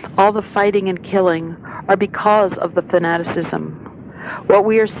 all the fighting and killing are because of the fanaticism. What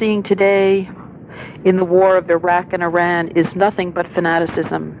we are seeing today in the war of Iraq and Iran is nothing but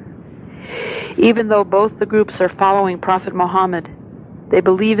fanaticism. Even though both the groups are following Prophet Muhammad, they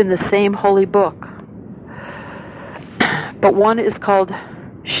believe in the same holy book. But one is called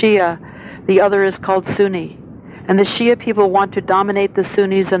Shia, the other is called Sunni. And the Shia people want to dominate the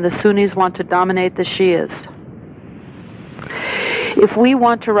Sunnis, and the Sunnis want to dominate the Shias. If we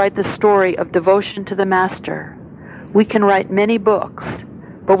want to write the story of devotion to the Master, we can write many books,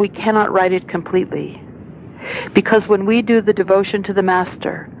 but we cannot write it completely. Because when we do the devotion to the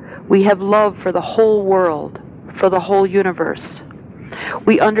Master, we have love for the whole world, for the whole universe.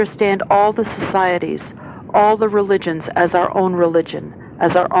 We understand all the societies, all the religions as our own religion,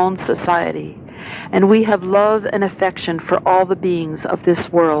 as our own society. And we have love and affection for all the beings of this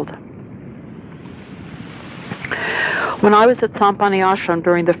world. When I was at Sant Bani Ashram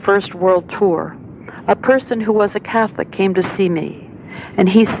during the first world tour, a person who was a Catholic came to see me, and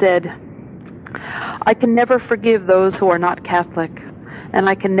he said, "I can never forgive those who are not Catholic, and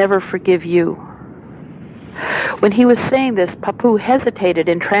I can never forgive you." When he was saying this, Papu hesitated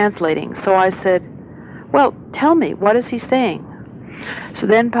in translating, so I said, "Well, tell me, what is he saying?" So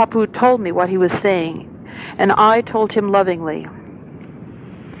then Papu told me what he was saying, and I told him lovingly,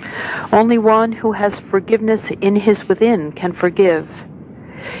 "Only one who has forgiveness in his within can forgive.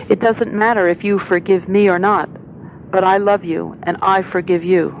 It doesn't matter if you forgive me or not, but I love you and I forgive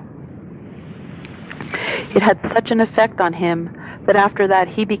you." It had such an effect on him that after that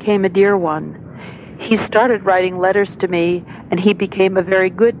he became a dear one. He started writing letters to me, and he became a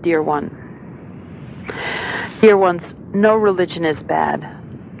very good dear one. Dear ones, no religion is bad.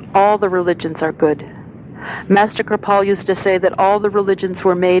 All the religions are good. Master Kirpal used to say that all the religions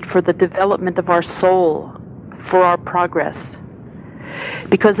were made for the development of our soul, for our progress.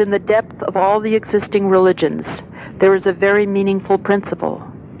 Because in the depth of all the existing religions, there is a very meaningful principle,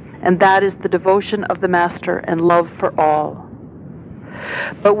 and that is the devotion of the Master and love for all.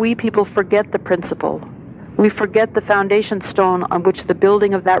 But we people forget the principle. We forget the foundation stone on which the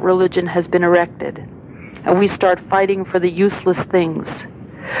building of that religion has been erected, and we start fighting for the useless things.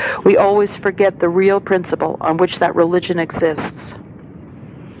 We always forget the real principle on which that religion exists.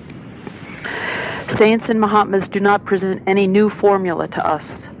 Saints and Mahatmas do not present any new formula to us.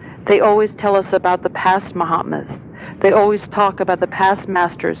 They always tell us about the past Mahatmas. They always talk about the past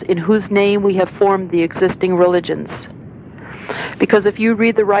masters in whose name we have formed the existing religions. Because if you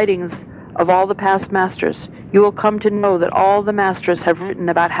read the writings of all the past masters, you will come to know that all the masters have written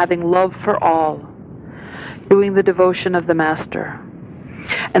about having love for all, doing the devotion of the Master.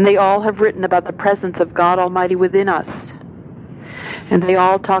 And they all have written about the presence of God Almighty within us. And they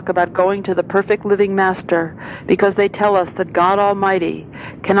all talk about going to the perfect living Master because they tell us that God Almighty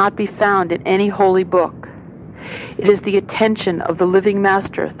cannot be found in any holy book. It is the attention of the living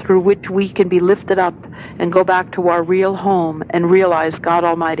Master through which we can be lifted up and go back to our real home and realize God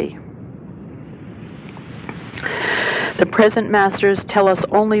Almighty. The present Masters tell us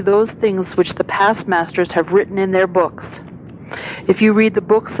only those things which the past Masters have written in their books. If you read the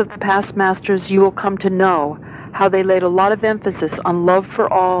books of the past Masters, you will come to know how they laid a lot of emphasis on love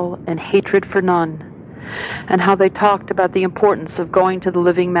for all and hatred for none, and how they talked about the importance of going to the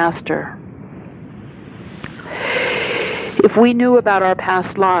living Master. If we knew about our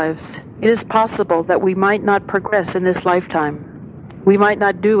past lives, it is possible that we might not progress in this lifetime. We might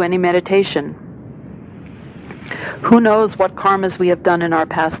not do any meditation. Who knows what karmas we have done in our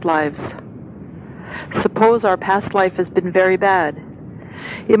past lives? Suppose our past life has been very bad.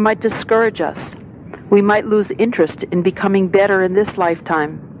 It might discourage us. We might lose interest in becoming better in this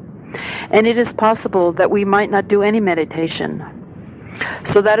lifetime. and it is possible that we might not do any meditation.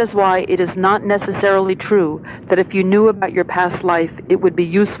 So that is why it is not necessarily true that if you knew about your past life, it would be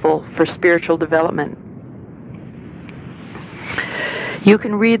useful for spiritual development. You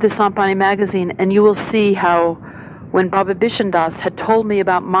can read the Sant Bani magazine and you will see how when Baba Bishan Das had told me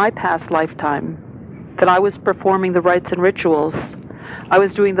about my past lifetime, that I was performing the rites and rituals, I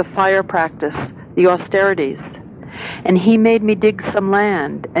was doing the fire practice, the austerities, and he made me dig some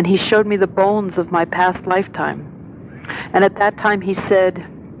land and he showed me the bones of my past lifetime. And at that time he said,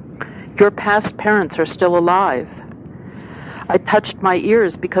 "Your past parents are still alive." I touched my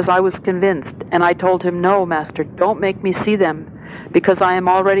ears because I was convinced, and I told him, "No, Master, don't make me see them, because I am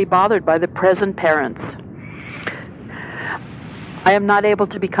already bothered by the present parents. I am not able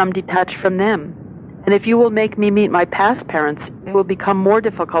to become detached from them, and if you will make me meet my past parents, it will become more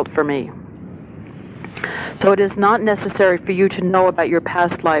difficult for me. So it is not necessary for you to know about your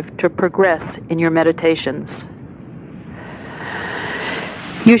past life to progress in your meditations.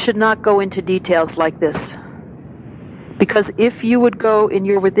 You should not go into details like this, because if you would go in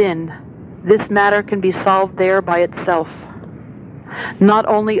your within, this matter can be solved there by itself, not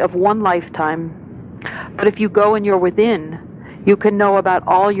only of one lifetime, but if you go in your within, you can know about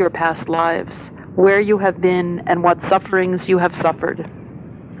all your past lives, where you have been and what sufferings you have suffered."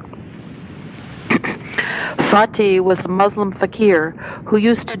 Fatih was a Muslim fakir who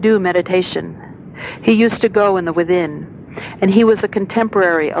used to do meditation. He used to go in the within, and he was a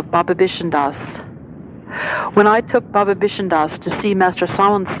contemporary of Baba Bishan Das. When I took Baba Bishan Das to see Master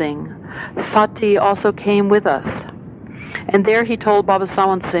Sant Singh, Fatih also came with us. And there he told Baba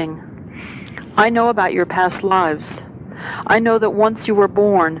Sant Singh, "I know about your past lives. I know that once you were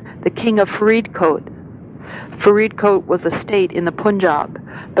born, the king of Faridkot was a state in the Punjab,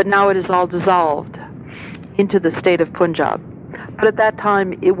 but now it is all dissolved into the state of Punjab. But at that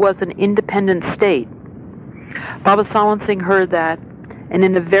time, it was an independent state." Baba Sant Singh heard that, and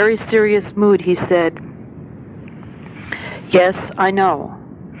in a very serious mood he said, "Yes, I know.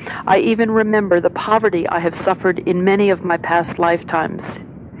 I even remember the poverty I have suffered in many of my past lifetimes.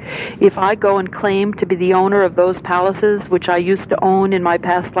 If I go and claim to be the owner of those palaces which I used to own in my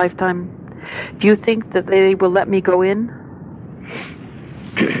past lifetime, do you think that they will let me go in?"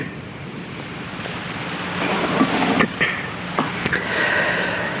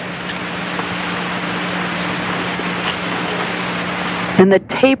 And the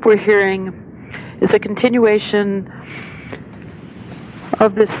tape we're hearing is a continuation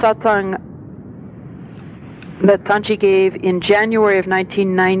of this satsang that Sant Ji gave in January of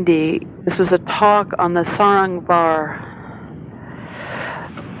 1990. This was a talk on the Sarangvar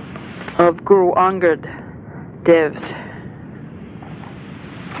of Guru Angad Dev's.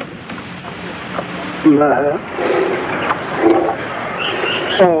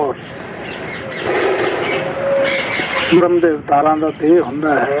 और ब्रह्म ਦੇ ਅਵਤਾਰਾਂ ਦਾ ਤੇ ਇਹ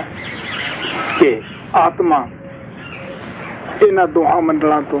ਹੁੰਦਾ ਹੈ ਕਿ ਆਤਮਾ ਇਹਨਾਂ ਦੋਹਾਂ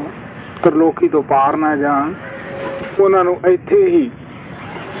ਮੰਡਲਾਂ ਤੋਂ ਤਰਲੋਕੀ ਤੋਂ ਪਾਰ ਨਾ ਜਾਣ, ਉਹਨਾਂ ਨੂੰ ਇੱਥੇ ਹੀ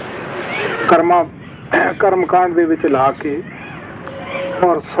ਕਰਮਕਾਂਡ ਦੇ ਵਿੱਚ ਲਾ ਕੇ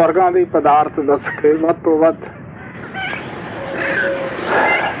ਔਰ ਸਵਰਗਾਂ ਦੇ ਪਦਾਰਥ ਦੱਸ ਕੇ ਵੱਧ ਤੋਂ ਵੱਧ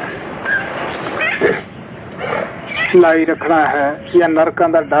ਲਾਈ ਰੱਖਣਾ ਹੈ ਜਾਂ ਨਰਕਾਂ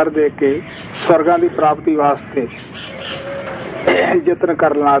ਦਾ ਡਰ ਦੇ ਕੇ ਸਵਰਗਾਂ ਦੀ ਪ੍ਰਾਪਤੀ ਵਾਸਤੇ ਯਤਨ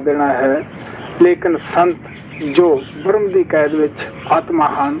ਕਰਨ ਲਾ ਦੇਣਾ ਹੈ। ਲੇਕਿਨ ਸੰਤ ਜੋ ਬ੍ਰਹਮ ਦੀ ਕੈਦ ਵਿੱਚ ਆਤਮਾ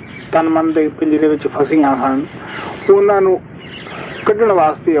ਹਨ, ਤਨ ਮਨ ਦੇ ਪਿੰਜਰੇ ਵਿੱਚ ਫਸੀਆਂ ਹਨ, ਉਹਨਾਂ ਨੂੰ ਕੱਢਣ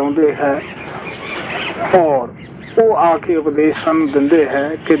ਵਾਸਤੇ ਆਉਂਦੇ ਹੈ ਔਰ ਉਹ ਆ ਕੇ ਉਪਦੇਸ਼ ਸਾਨੂੰ ਦਿੰਦੇ ਹੈ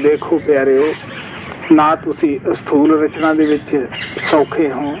ਕਿ ਦੇਖੋ ਪਿਆਰਿਓ, ਨਾ ਤੁਸੀਂ ਸਥੂਲ ਰਚਨਾ ਦੇ ਵਿੱਚ ਸੌਖੇ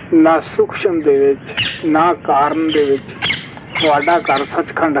ਹੋ, ਨਾ ਸੂਖਸ਼ਮ ਦੇ ਵਿੱਚ, ਨਾ ਕਾਰਨ ਦੇ ਵਿੱਚ। ਤੁਹਾਡਾ ਘਰ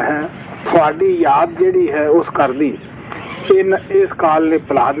ਸੱਚਖੰਡ ਹੈ। ਤੁਹਾਡੀ ਯਾਦ ਜਿਹੜੀ ਹੈ ਉਸ ਘਰ ਦੀ ਇਸ ਕਾਲ ਨੇ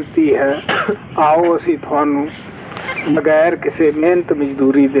ਭੁਲਾ ਦਿੱਤੀ ਹੈ। ਆਓ ਅਸੀਂ ਤੁਹਾਨੂੰ ਬਗੈਰ ਕਿਸੇ ਮਿਹਨਤ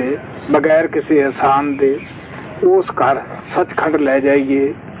ਮਜ਼ਦੂਰੀ ਦੇ, ਬਗੈਰ ਕਿਸੇ ਅਹਿਸਾਨ ਦੇ ਉਸ ਘਰ ਸੱਚਖੰਡ ਲੈ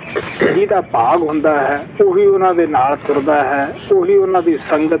ਜਾਈਏ। ਜਿਹਦਾ ਭਾਗ ਹੁੰਦਾ ਹੈ ਉਹੀ ਉਹਨਾਂ ਦੇ ਨਾਲ ਤੁਰਦਾ ਹੈ, ਉਹੀ ਉਹਨਾਂ ਦੀ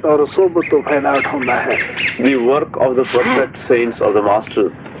ਸੰਗਤ ਔਰ ਸੋਭਤ ਤੋਂ ਫਾਇਦਾ ਉਠਾਉਂਦਾ ਹੈ। The work of the perfect saints of the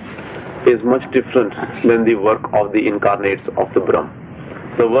Masters is much different than the work of the incarnates of the Brahm.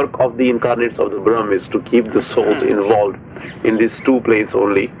 The work of the incarnates of the Brahm is to keep the souls involved in these two planes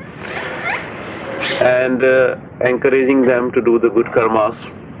only, and encouraging them to do the good karmas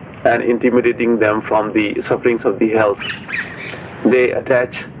and intimidating them from the sufferings of the hells. They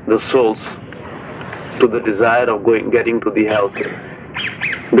attach the souls to the desire of getting to the hells,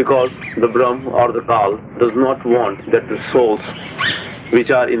 because the Brahm or the Kal does not want that the souls which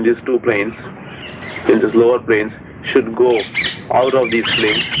are in these two planes, in these lower planes, should go out of these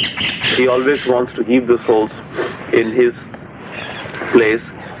flames. He always wants to keep the souls in his place,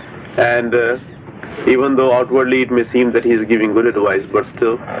 and even though outwardly it may seem that he is giving good advice, but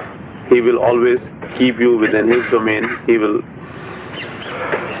still he will always keep you within his domain. He will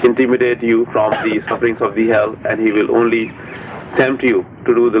intimidate you from the sufferings of the hell, and he will only tempt you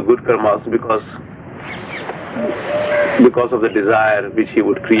to do the good karmas because of the desire which he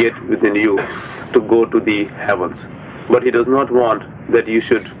would create within you to go to the heavens. But he does not want that you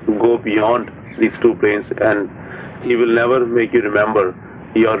should go beyond these two planes, and he will never make you remember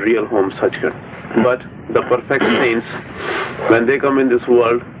your real home, Sachkhand. But the perfect saints, when they come in this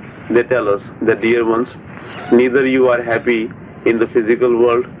world, they tell us that, dear ones, neither you are happy in the physical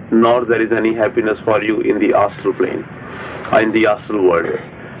world, nor there is any happiness for you in the astral plane, in the astral world.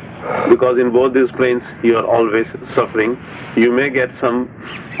 Because in both these planes, you are always suffering. You may get some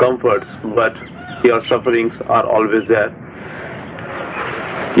comforts, but your sufferings are always there.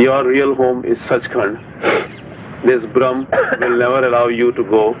 Your real home is Sachkhand. This Brahm will never allow you to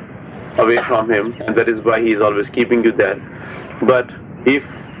go away from him, and that is why he is always keeping you there. But if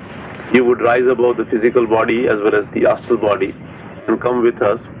you would rise above the physical body as well as the astral body and come with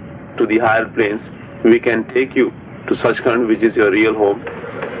us to the higher planes, we can take you to Sachkhand, which is your real home.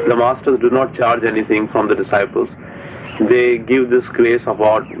 The masters do not charge anything from the disciples. They give this grace of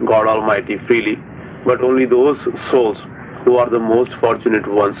God Almighty freely, but only those souls who are the most fortunate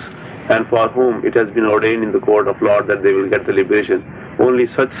ones and for whom it has been ordained in the court of Lord that they will get the liberation, only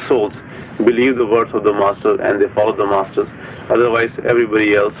such souls believe the words of the master and they follow the masters. Otherwise,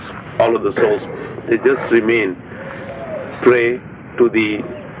 everybody else, all of the souls, they just remain prey to the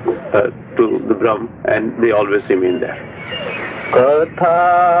Brahm, and they always remain there.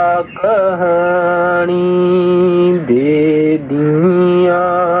 Katha kahani bediyani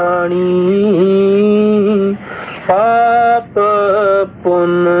papa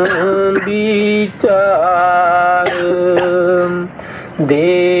pun vichar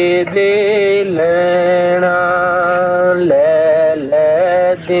de lena le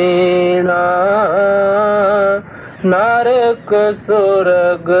dena narak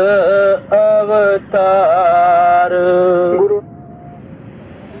surag avatar.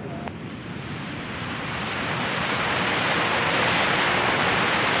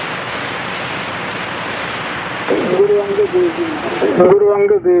 Guru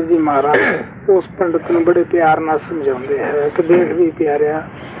Angad Dev ji ਮਹਾਰਾਜ ਉਸ ਪੰਡਤ ਨੂੰ ਬੜੇ ਪਿਆਰ ਨਾਲ ਸਮਝਾਉਂਦੇ ਹੈ ਕਿ ਦੇਖ ਵੀ ਪਿਆਰਿਆ,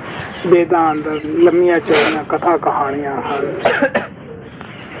 ਵੇਦਾਂ ਅੰਦਰ ਲੰਮੀਆਂ ਚੌੜੀਆਂ ਕਥਾ ਕਹਾਣੀਆਂ ਹਨ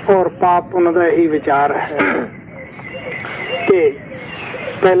ਔਰ ਪਾਪ ਪੁੰਨ ਦਾ ਇਹੀ ਵਿਚਾਰ ਹੈ ਕਿ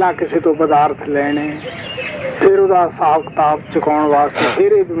ਪਹਿਲਾਂ ਕਿਸੇ ਤੋਂ ਪਦਾਰਥ ਲੈਣੇ, ਫਿਰ ਉਹਦਾ ਹਿਸਾਬ ਕਿਤਾਬ ਚੁਕਾਉਣ ਵਾਸਤੇ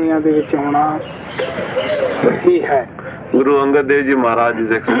ਫਿਰ ਇਹ ਦੁਨੀਆ ਦੇ ਵਿੱਚ ਆਉਣਾ ਹੀ ਹੈ. Guru Angad Dev Ji Maharaj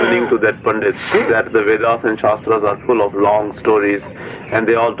is explaining to that Pandit that the Vedas and Shastras are full of long stories, and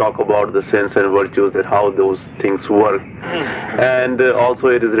they all talk about the sins and virtues, that how those things work. And also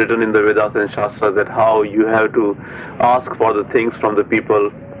it is written in the Vedas and Shastras that how you have to ask for the things from the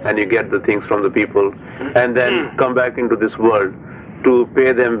people, and you get the things from the people, and then come back into this world to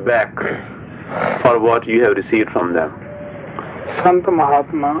pay them back for what you have received from them. Sant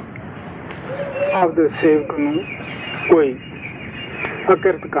Mahatma ਆਪਦੇ ਸੇਵਕ ਨੂੰ ਕੋਈ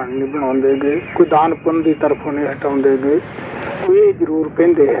ਅਕਿਰਤ ਕਾਣ ਨਹੀਂ ਬਣਾਉਂਦੇ ਗਏ, ਕੋਈ ਦਾਨ ਪੁੰਨ ਦੀ ਤਰਫੋਂ ਨਹੀਂ ਹਟਾਉਂਦੇ ਗਏ. ਕੋਈ ਇਹ ਜ਼ਰੂਰ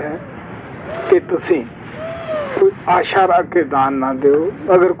ਕਹਿੰਦੇ ਹੈ ਕਿ ਤੁਸੀਂ ਕੋਈ ਆਸ਼ਾ ਰੱਖ ਕੇ ਦਾਨ ਨਾ ਦਿਓ.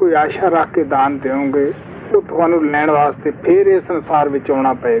 ਅਗਰ ਕੋਈ ਆਸ਼ਾ ਰੱਖ ਕੇ ਦਾਨ ਦਿਓਗੇ ਉਹ ਤੁਹਾਨੂੰ ਲੈਣ ਵਾਸਤੇ ਫਿਰ ਇਹ ਸੰਸਾਰ ਵਿੱਚ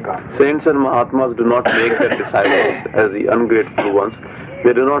ਆਉਣਾ ਪਏਗਾ. Saints and Mahatmas do not make their disciples as the ungrateful ones.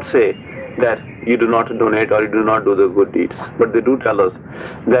 They do not say that you do not donate or you do not do the good deeds, but they do tell us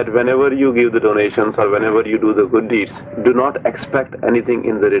that whenever you give the donations or whenever you do the good deeds, do not expect anything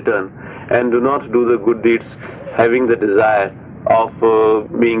in the return, and do not do the good deeds having the desire of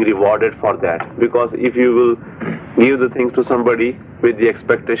being rewarded for that. Because if you will give the things to somebody with the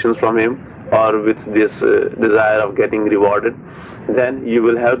expectations from him or with this desire of getting rewarded, then you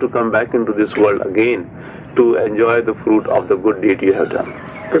will have to come back into this world again to enjoy the fruit of the good deed you have done.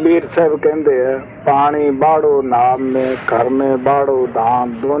 Kabir साहब कहते हैं पानी बाड़ो नाम में घर में बाड़ो धाम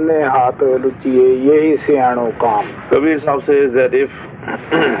दोने हाथ रुचिए यही सियाणो काम. Kabir Sahib says that if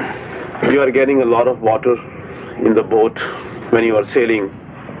you are getting a lot of water in the boat when you are sailing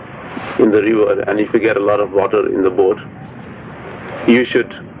in the river, and if you get a lot of water in the boat, you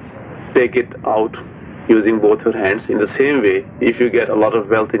should take it out using both your hands. In the same way, if you get a lot of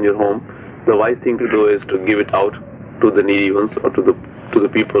wealth in your home, the wise thing to do is to give it out to the needy ones or to the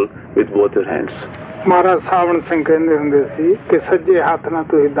people with both your hands. ਮਹਾਰਾਜ ਸਾਵਣ ਸਿੰਘ ਕਹਿੰਦੇ ਹੁੰਦੇ ਸੀ ਕਿ ਸੱਜੇ ਹੱਥ ਨਾਲ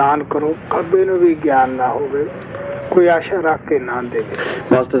ਤੁਸੀਂ ਦਾਨ ਕਰੋ, ਖੱਬੇ ਨੂੰ ਵੀ ਗਿਆਨ ਨਾ ਹੋਵੇ, ਕੋਈ ਆਸ਼ਾ ਰੱਖ ਕੇ ਨਾ ਦੇਵੇ.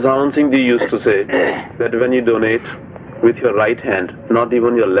 Master Sant Ji used to say that when you donate, with your right hand. Not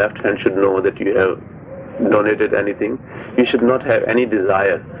even your left hand should know that you have donated anything. You should not have any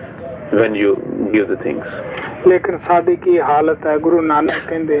desire when you give the things. ਲੇਕਿਨ ਸਾਡੀ ਕੀ ਹਾਲਤ ਹੈ? ਗੁਰੂ ਨਾਨਕ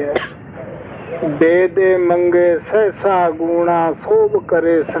ਕਹਿੰਦੇ ਹੈ, ਦੇ ਦੇ ਮੰਗੇ ਸਹਿਸਾ ਗੂਣਾ ਸੋਭ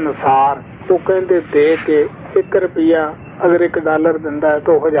ਕਰੇ ਸੰਸਾਰ। ਉਹ ਕਹਿੰਦੇ ਦੇ ਕੇ 1 ਰੁਪਿਆ ਅਗਰ $1 ਦਿੰਦਾ ਹੈ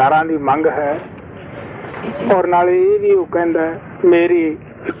ਤਾਂ ਹਜ਼ਾਰਾਂ ਦੀ ਮੰਗ ਹੈ। ਔਰ ਨਾਲੇ ਇਹ ਵੀ ਉਹ ਕਹਿੰਦਾ ਮੇਰੀ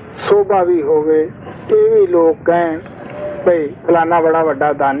ਸੋਭਾ ਵੀ ਹੋਵੇ, ਇਹ ਵੀ ਲੋਕ ਕਹਿਣ ਭਈ ਫਲਾਨਾ ਬੜਾ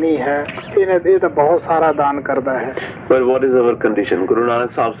ਵੱਡਾ ਦਾਨੀ ਹੈ, ਇਹ ਤਾਂ ਬਹੁਤ ਸਾਰਾ ਦਾਨ ਕਰਦਾ ਹੈ। But what is our condition? Guru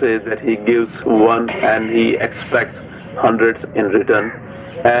Nanak Sahib says that he gives one and he expects hundreds in return,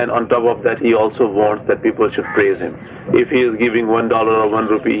 and on top of that he also wants that people should praise him. If he is giving $1 or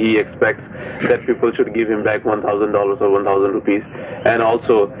 1 rupee, he expects that people should give him back $1,000 or 1,000 rupees, and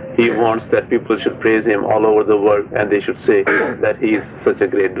also he wants that people should praise him all over the world and they should say that he is such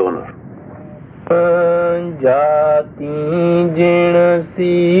a great donor. जाति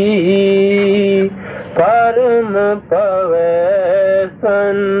जिणसी परम पवे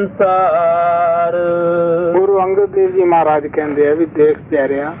संसार। गुरु अंगद देव जी महाराज कहते हैं भी देख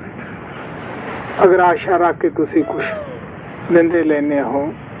प्यारिया, अगर आशा रख के तुसी कुछ लेंदे लेने हो,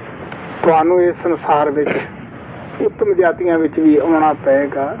 ਤੁਹਾਨੂੰ ਇਸ ਸੰਸਾਰ ਵਿੱਚ ਉੱਤਮ ਜਾਤੀਆਂ ਵਿੱਚ ਵੀ ਆਉਣਾ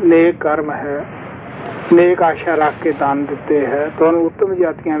ਪਏਗਾ। ਨੇਕ ਕਰਮ ਹੈ, ਨੇਕ ਆਸ਼ਾ ਰੱਖ ਕੇ ਦਾਨ ਦਿੱਤੇ ਹੈ, ਤੁਹਾਨੂੰ ਉੱਤਮ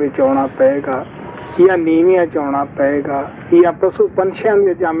ਜਾਤੀਆਂ ਵਿੱਚ ਆਉਣਾ ਪਏਗਾ ਜਾਂ ਨੀਵੀਆਂ ਚ ਆਉਣਾ ਪਏਗਾ ਜਾਂ ਪਸ਼ੂ ਪੰਛੀਆਂ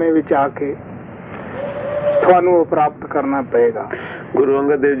ਦੇ ਜਾਮੇ ਵਿੱਚ ਆ ਕੇ ਤੁਹਾਨੂੰ ਉਹ ਪ੍ਰਾਪਤ ਕਰਨਾ ਪਏਗਾ। Guru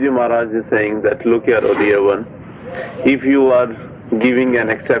Angad Dev Ji Maharaj is saying that, look here, O dear one, if you are giving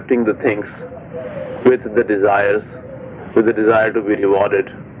and accepting the things with the desires, with the desire to be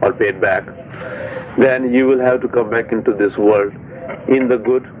rewarded or paid back, then you will have to come back into this world in the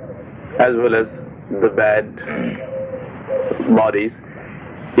good as well as the bad bodies.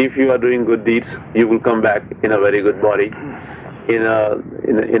 If you are doing good deeds, you will come back in a very good body, in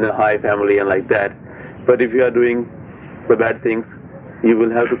a high family and like that. But if you are doing the bad things, you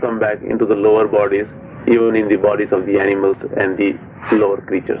will have to come back into the lower bodies, even in the bodies of the animals and the lower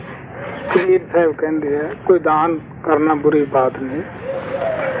creatures. Kabir Sahib ਕਹਿੰਦੇ ਆ, ਕੋਈ ਦਾਨ ਕਰਨਾ ਬੁਰੀ ਬਾਤ ਨਹੀਂ,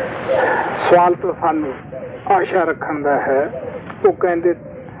 ਸਵਾਲ ਤਾਂ ਸਾਨੂੰ ਆਸ਼ਾ ਰੱਖਣ ਦਾ ਹੈ। ਉਹ ਕਹਿੰਦੇ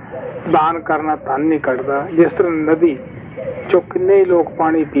ਦਾਨ ਕਰਨਾ ਧਨ ਨਹੀਂ ਕੱਢਦਾ, ਜਿਸ ਤਰ੍ਹਾਂ ਨਦੀ ਚੋਂ ਕਿੰਨੇ ਹੀ ਲੋਕ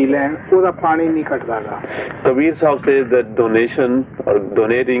ਪਾਣੀ ਪੀ ਲੈਣ, ਉਹਦਾ ਪਾਣੀ ਨਹੀਂ ਕੱਢਦਾਗਾ। Kabir Sahib says that donation or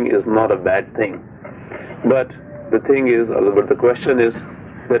donating is not a bad thing, but the thing is, but the question is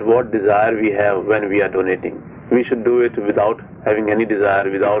that what desire we have when we are donating. We should do it without having any desire,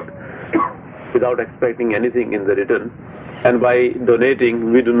 without expecting anything in the return. And by donating,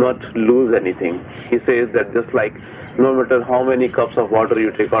 we do not lose anything. He says that just like no matter how many cups of water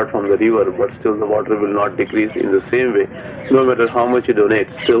you take out from the river, but still the water will not decrease. In the same way, no matter how much you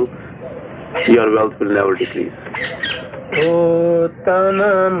donate, still your wealth will never decrease. तन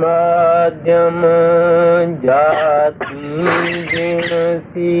माध्यम जाति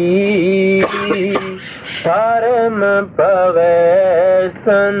जिणसी परम पवे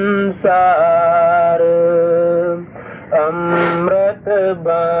संसार। अमृत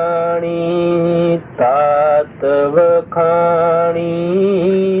बाणी तातव खाणी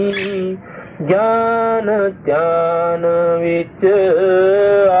ज्ञान ध्यान विच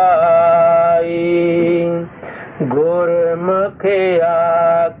आई। गुरमुख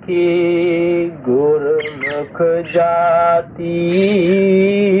आखी गुरमुख जाति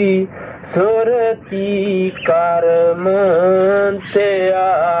सुरती कर्म ते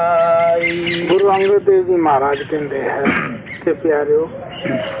आई। ਗੁਰੂ ਅੰਗਦ ਦੇਵ ਜੀ ਮਹਾਰਾਜ ਕਹਿੰਦੇ ਹੈ ਕਿ ਪਿਆਰਿਓ,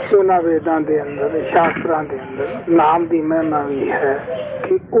 ਉਹਨਾਂ ਵੇਦਾਂ ਦੇ ਅੰਦਰ, ਸ਼ਾਸਤਰਾਂ ਦੇ ਅੰਦਰ ਨਾਮ ਦੀ ਮਹਿਮਾ ਵੀ ਹੈ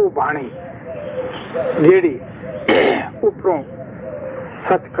ਕਿ ਉਹ ਬਾਣੀ ਜਿਹੜੀ ਉੱਪਰੋਂ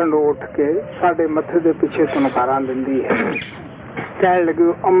ਸੱਚਖੰਡ ਉੱਠ ਕੇ ਸਾਡੇ ਮੱਥੇ ਦੇ ਪਿੱਛੇ ਤੁਨਕਾਰਾਂ ਦਿੰਦੀ ਹੈ। ਕਹਿਣ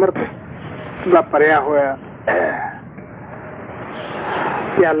ਲੱਗੇ ਅੰਮ੍ਰਿਤ ਦਾ ਭਰਿਆ ਹੋਇਆ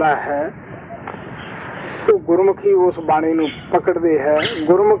ਪਿਆਲਾ ਹੈ, ਉਹ ਗੁਰਮੁਖੀ ਉਸ ਬਾਣੀ ਨੂੰ ਪਕੜਦੇ ਹੈ,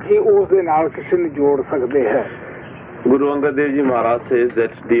 ਗੁਰਮੁਖੀ ਉਸ ਦੇ ਨਾਲ ਕਿਸੇ ਨੂੰ ਜੋੜ ਸਕਦੇ ਹੈ। Guru Angad Dev Ji Maharaj says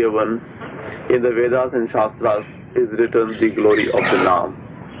that, dear one, in the Vedas and Shastras is written the glory of the Naam.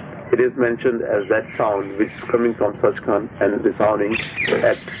 It is mentioned as that sound which is coming from Sachkhand and resounding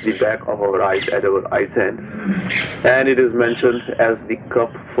at the back of our eyes, at our eyes end. And it is mentioned as the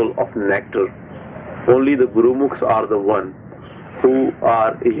cup full of nectar. Only the Gurumukhs are the one who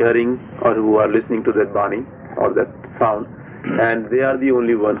are hearing or who are listening to that Bani or that sound, and they are the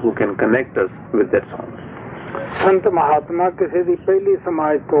only one who can connect us with that sound. ਸੰਤ ਮਹਾਤਮਾ ਕਿਸੇ ਦੀ ਪਹਿਲੀ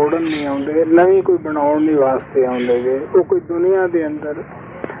ਸਮਾਜ ਤੋੜਨ ਨਹੀਂ ਆਉਂਦੇ, ਨਵੀਂ ਕੋਈ ਬਣਾਉਣ ਨਹੀਂ ਵਾਸਤੇ ਆਉਂਦੇ ਗੇ। ਉਹ ਕੋਈ ਦੁਨੀਆ ਦੇ ਅੰਦਰ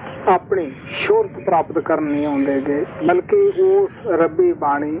ਆਪਣੀ ਸ਼ੋਹਰਤ ਪ੍ਰਾਪਤ ਕਰਨ ਨਹੀਂ ਆਉਂਦੇ ਗੇ, ਬਲਕਿ ਉਸ ਰੱਬੀ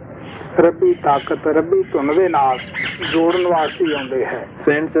ਬਾਣੀ ਰੱਬੀ ਤਾਕਤ ਰੱਬੀ ਧੁਨ ਦੇ ਨਾਲ ਜੋੜਨ ਵਾਸਤੇ ਆਉਂਦੇ ਹੈ।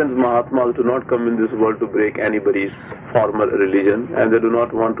 Saints and Mahatmas do not come in this world to break anybody's former religion, and they do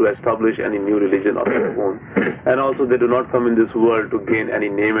not want to establish any new religion of their own, and also they do not come in this world to gain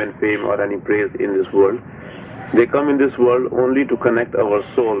any name and fame or any praise in this world. They come in this world only to connect our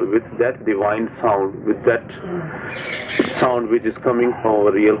soul with that divine sound, with that sound which is coming from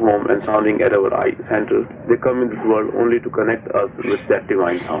our real home and sounding at our eye center. They come in this world only to connect us with that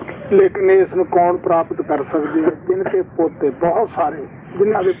divine sound. ਲੇਕਿਨ ਇਸ ਨੂੰ ਕੌਣ ਪ੍ਰਾਪਤ ਕਰ ਸਕਦੇ ਹੈ? ਜਿਨ੍ਹਾਂ ਦੇ ਪੋਤੇ ਬਹੁਤ ਸਾਰੇ,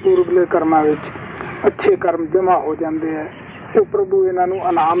 ਜਿਨ੍ਹਾਂ ਦੇ ਪੂਰਬਲੇ ਕਰਮਾਂ ਵਿੱਚ ਅੱਛੇ ਕਰਮ ਜਮਾ ਹੋ ਜਾਂਦੇ ਹੈ, ਉਹ ਪ੍ਰਭੂ ਇਹਨਾਂ ਨੂੰ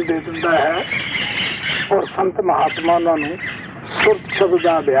ਇਨਾਮ ਦੇ ਦਿੰਦਾ ਹੈ। ਔਰ ਸੰਤ ਮਹਾਤਮਾ ਉਹਨਾਂ ਨੂੰ ਸੁਰਤ ਸ਼ਬਦ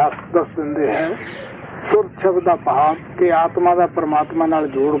ਦਾ ਅਭਿਆਸ ਦੱਸ ਦਿੰਦੇ ਹੈ। ਸੁਰਤ ਸ਼ਬਦ ਦਾ ਭਾਵ ਕਿ ਆਤਮਾ ਦਾ ਪਰਮਾਤਮਾ ਨਾਲ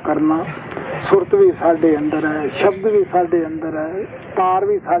ਜੋੜ ਕਰਨਾ। ਸੁਰਤ ਵੀ ਸਾਡੇ ਅੰਦਰ ਹੈ, ਸ਼ਬਦ ਵੀ ਸਾਡੇ ਅੰਦਰ ਹੈ, ਤਾਰ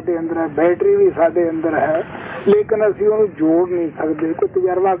ਵੀ ਸਾਡੇ ਅੰਦਰ ਹੈ, ਬੈਟਰੀ ਵੀ ਸਾਡੇ ਅੰਦਰ ਹੈ, ਲੇਕਿਨ ਅਸੀਂ ਉਹਨੂੰ ਜੋੜ ਨਹੀਂ ਸਕਦੇ। ਕੋਈ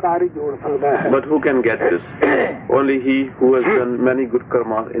ਤਜਰਬਾਕਾਰ ਹੀ ਜੋੜ ਸਕਦਾ ਹੈ। But who can get this? Only he who has done many good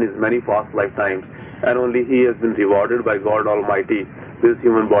karmas in his many past lifetimes, and only he has been rewarded by God Almighty this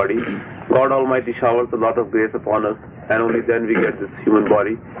human body. God Almighty showers a lot of grace upon us, and only then we get this human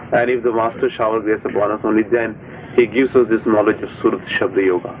body. And if the Master showers grace upon us, only then he gives us this knowledge of Surat Shabda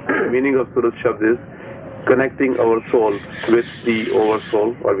Yoga. The meaning of Surat Shabda is connecting our soul with the Oversoul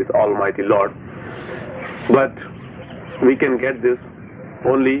or with Almighty Lord. But we can get this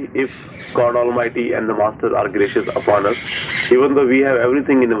only if God Almighty and the Master are gracious upon us, even though we have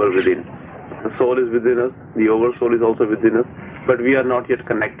everything in our within. The soul is within us, the Oversoul is also within us, but we are not yet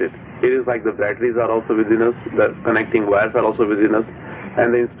connected. It is like the batteries are also within us, the connecting wires are also within us,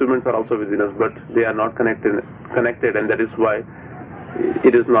 and the instruments are also within us, but they are not connected, and that is why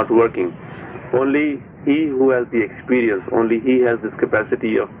it is not working. Only he who has the experience, only he has this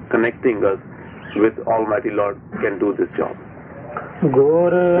capacity of connecting us with Almighty Lord can do this job.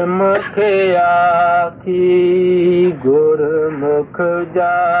 ਗੁਰਮੁਖ ਆਖੀ ਗੁਰਮੁਖ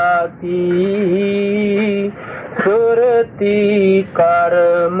ਜਾਤੀ ਸੁਰਤੀ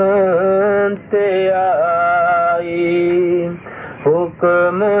ਕਰਮ ਧਿਆਈ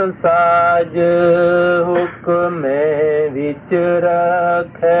ਹੁਕਮ ਸਾਜ ਹੁਕਮੇ ਵਿੱਚ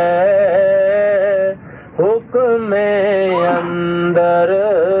ਰਖੈ ਹੁਕਮੇ ਅੰਦਰ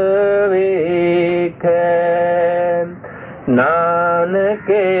ਵੇਖੈ ਨਾਨਕ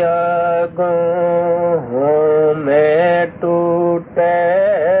ਆਗੋਂ ਮੈਂ ਟੂਟੈ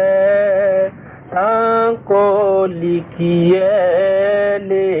ਤਾਂ ਕੋ ਲਿਖੀਏ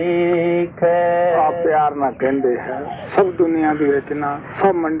ਲਿਖੈ। ਆਪ ਪਿਆਰ ਨਾਲ ਕਹਿੰਦੇ ਹੈ ਸਭ ਦੁਨੀਆ ਦੀ ਰਚਨਾ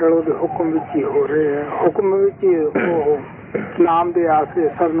ਸਭ ਮੰਡਲ ਉਹਦੇ ਹੁਕਮ ਵਿੱਚ ਹੀ ਹੋ ਰਹੇ ਹੈ। ਹੁਕਮ ਵਿੱਚ ਹੀ ਉਹ ਨਾਮ ਦੇ ਆਸਰੇ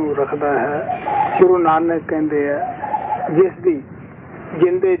ਸਭ ਨੂੰ ਰੱਖਦਾ ਹੈ। ਗੁਰੂ ਨਾਨਕ ਕਹਿੰਦੇ ਹੈ ਜਿਸ ਦੀ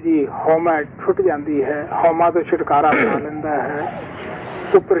ਜਿੰਦੇ ਜੀ ਹਉਮੈ ਛੁੱਟ ਜਾਂਦੀ ਹੈ, ਹਉਮਾ ਤੋਂ ਛੁਟਕਾਰਾ ਪਾ ਲੈਂਦਾ ਹੈ,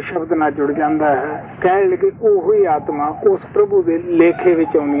 ਉੱਪਰ ਸ਼ਬਦ ਨਾਲ ਜੁੜ ਜਾਂਦਾ ਹੈ। ਕਹਿਣ ਲੱਗੇ ਉਹੀ ਆਤਮਾ ਉਸ ਪ੍ਰਭੂ ਦੇ ਲੇਖੇ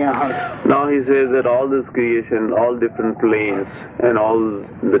ਵਿੱਚ ਆਉਂਦੀਆਂ ਹਨ। Now he says that all this creation, all different planes and all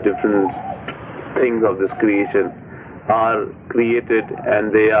the different things of this creation are created and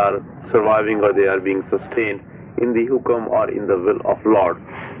they are surviving or they are being sustained in the hukam or in the will of Lord.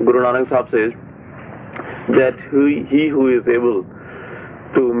 Guru Nanak Sahib says that he who is able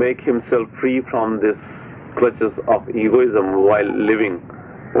to make himself free from this clutches of egoism while living,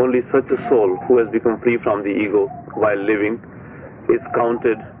 only such a soul who has become free from the ego while living is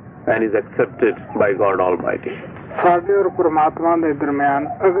counted and is accepted by God Almighty. ਸਾਡੇ ਔਰ ਪਰਮਾਤਮਾ ਦੇ ਦਰਮਿਆਨ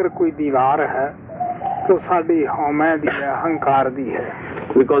ਅਗਰ ਕੋਈ ਦੀਵਾਰ ਹੈ ਤਾਂ ਸਾਡੀ ਹਉਮੈ ਦੀ ਹੈ, ਹੰਕਾਰ ਦੀ ਹੈ।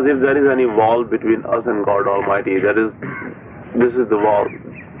 Because if there is any wall between us and God Almighty, this is the wall.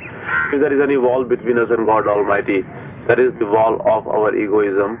 If there is any wall between us and God Almighty, that is the wall of our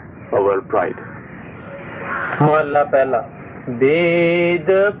egoism, our pride. ਮਹਲਾ ਪਹਿਲਾ। वेद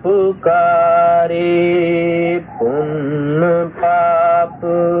पुकारे पुण्य पाप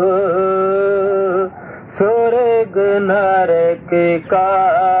स्वर्ग नरक का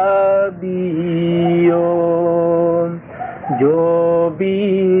दियो जो भी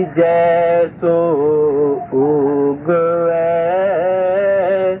जैसो उगवे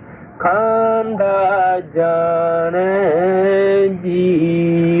खांडा जाने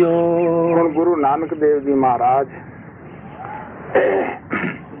जियो। गुरु नानक देव जी महाराज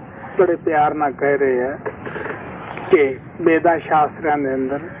बड़े प्यार ਨਾਲ ਕਹਿ ਰਹੇ ਹੈ ਕਿ वेदा शास्त्रों के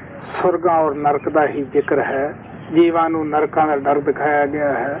अंदर स्वर्गां और नरक का ही जिक्र है। जीवां ਨੂੰ नरकां ਦਾ डर दिखाया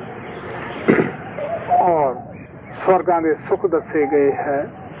गया है और स्वर्गां ਦੇ सुख दसे गए है।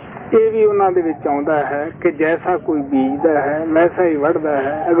 ये भी उन्हां दे विच आउंदा है कि जैसा कोई बीजदा है वैसा ही वढ़दा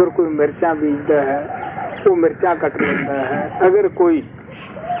है। अगर कोई मिर्चां बीजदा है वो मिर्चां कट लेंदा है। अगर कोई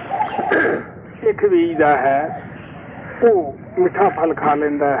सिख बीजदा है वो मिठा फल खा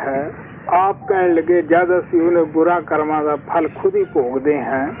लेंदा है। ਆਪ ਕਹਿਣ ਲੱਗੇ ਜਦ ਅਸੀਂ ਉਹਨੇ ਬੁਰਾ ਕਰਮਾਂ ਦਾ ਫਲ ਖੁਦ ਹੀ ਭੋਗਦੇ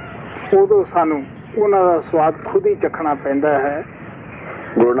ਹਾਂ ਉਦੋਂ ਸਾਨੂੰ ਉਹਨਾਂ ਦਾ ਸਵਾਦ ਖੁਦ ਹੀ ਚੱਖਣਾ ਪੈਂਦਾ ਹੈ।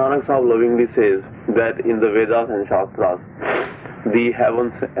 Guru Nanak Sahib lovingly says that in the Vedas and Shastras, the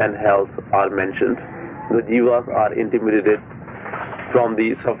heavens and hells are mentioned. The jivas are intimidated from the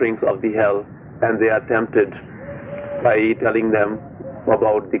sufferings of the hell, and they are tempted by telling them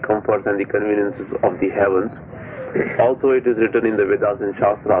about the comforts and the conveniences of the heavens. Also, it is written in the Vedas and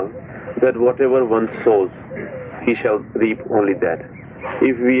Shastras that whatever one sows, he shall reap only that.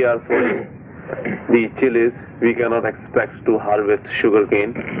 If we are sowing the chilies, we cannot expect to harvest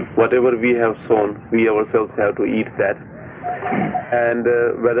sugarcane. Whatever we have sown, we ourselves have to eat that. And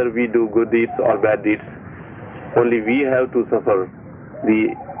whether we do good deeds or bad deeds, only we have to suffer the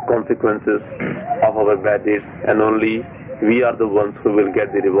consequences of our bad deeds, and only we are the ones who will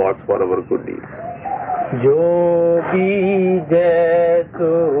get the rewards for our good deeds. जो बीजे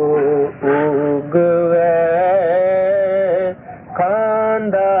सो उगवे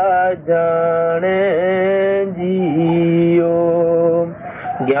खांदा जाने जियो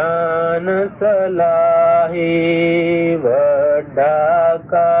ज्ञान सलाहे वड्डा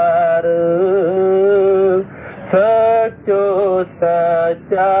car सचो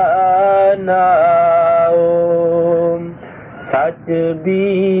सचा नाओ सच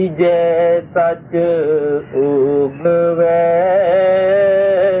बीजे सच उगवे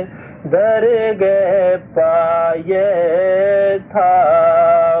दरगे पाए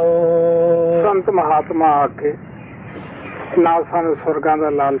थाओ। ਸੰਤ ਮਹਾਤਮਾ ਆ ਕੇ ਨਾ ਸਾਨੂੰ ਸਵਰਗਾਂ ਦਾ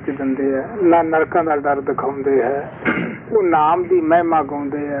ਲਾਲਚ ਦਿੰਦੇ ਹੈ ਨਾ ਨਰਕਾਂ ਦਾ ਡਰ ਦਿਖਾਉਂਦੇ ਹੈ। ਉਹ ਨਾਮ ਦੀ ਮਹਿਮਾ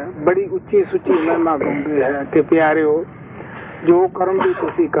ਗਾਉਂਦੇ ਹੈ, ਬੜੀ ਉੱਚੀ ਸੁੱਚੀ ਮਹਿਮਾ ਗਾਉਂਦੇ ਹੈ ਕਿ ਪਿਆਰਿਓ ਜੋ ਕਰਮ ਵੀ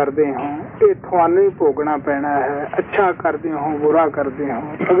ਤੁਸੀਂ ਕਰਦੇ ਹੋ ਇਹ ਤੁਹਾਨੂੰ ਹੀ ਭੋਗਣਾ ਪੈਣਾ ਹੈ। ਅੱਛਾ ਕਰਦੇ ਹੋ ਬੁਰਾ ਕਰਦੇ ਹੋ,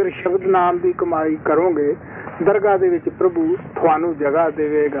 ਅਗਰ ਸ਼ਬਦ ਨਾਮ ਦੀ ਕਮਾਈ ਕਰੋਗੇ ਦਰਗਾਹ ਦੇ ਵਿੱਚ ਪ੍ਰਭੂ ਤੁਹਾਨੂੰ ਜਗ੍ਹਾ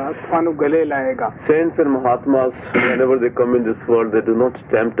ਦੇਵੇਗਾ, ਤੁਹਾਨੂੰ ਗਲੇ ਲਾਏਗਾ। Saints and Mahatmas, whenever they come in this world, they do not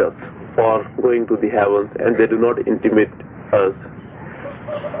tempt us for going to the heavens, and they do not intimidate us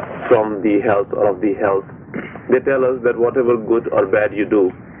from the hells or of the hells. They tell us that whatever good or bad you do,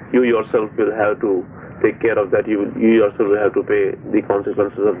 you yourself will have to take care of that. You yourself will have to pay the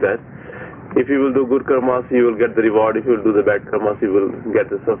consequences of that. If you will do good karmas, you will get the reward. If you will do the bad karmas, you will get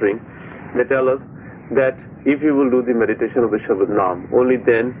the suffering. They tell us that if you will do the meditation of the Shabad Naam, only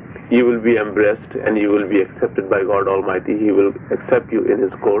then you will be embraced and you will be accepted by God Almighty. He will accept you in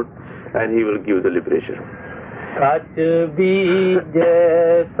His court and He will give the liberation. सच बीजे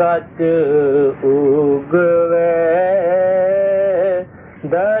सच उगवे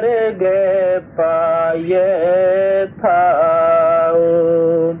दरगे पाए थाओ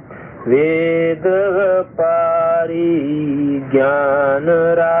वेद पारी ज्ञान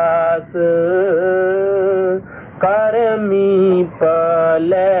रास करमी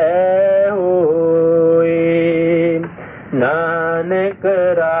पले होए नानक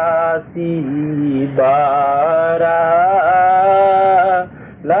रासी बारा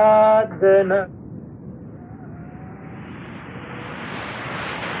Laden.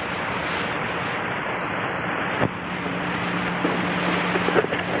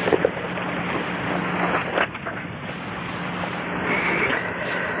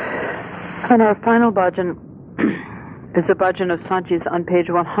 And our final bhajan is a bhajan of Sant Ji's on page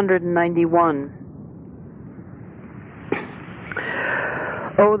 191.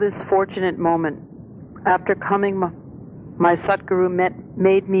 Oh, this fortunate moment. After coming, my Satguru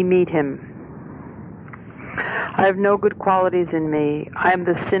made me meet him. I have no good qualities in me. I am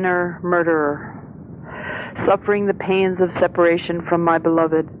the sinner, murderer. Suffering the pains of separation from my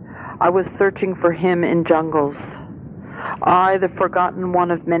beloved, I was searching for him in jungles. I, the forgotten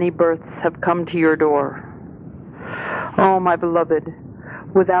one of many births, have come to your door. Oh, my beloved,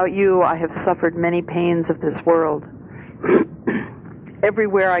 without you I have suffered many pains of this world.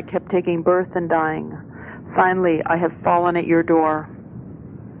 Everywhere I kept taking birth and dying. Finally, I have fallen at your door.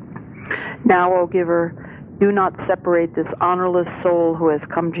 Now, O Giver, do not separate this honorless soul who has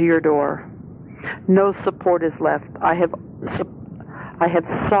come to your door. No support is left. I have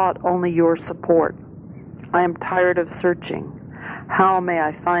sought only your support. I am tired of searching. How may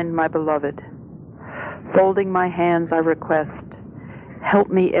I find my beloved? Folding my hands, I request, help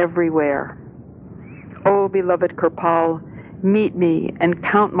me everywhere. O beloved Kirpal, meet me and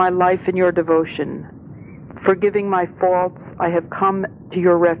count my life in your devotion. Forgiving my faults, I have come to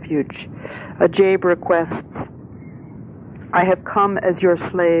your refuge. Ajab requests, I have come as your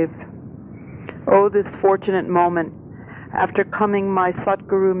slave. Oh, this fortunate moment. After coming, my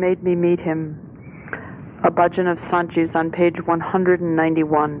Satguru made me meet him. A bhajan of Sant Ji's on page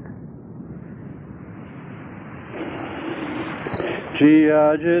 191. जी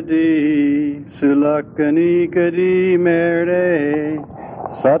आज दी सुलखनी करी मेरे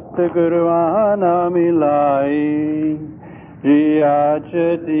सतगुरुआ ना मिलाई जी आज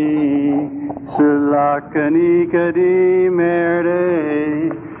दी सुलखनी करी मेरे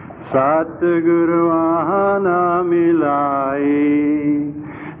सतगुरुआ ना मिलाई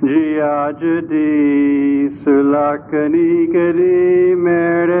जी आज दी सुलखनी करी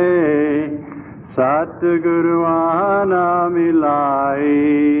मेरे सतगुरुआ ना मिलाई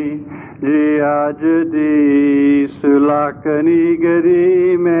जी आज दी सुलखनी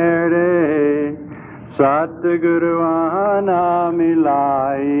करी मेरे सतगुरुआ ना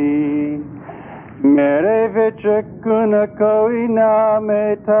मिलाई मेरे विच गुण कोई ना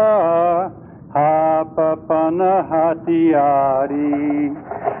मेथा आप पन हथियारी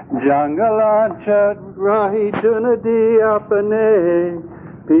जंगला चराही चुन दी अपने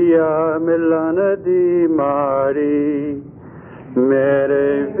पिया मिलन दी मारी मेरे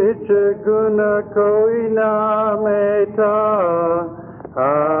विच गुण कोई ना मेथा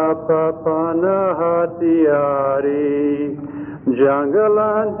आप पन हथियारी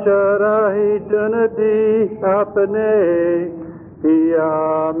जंगला चराही चुन दी अपने पिया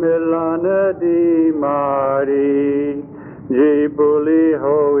मिलन दी मारी जी बोली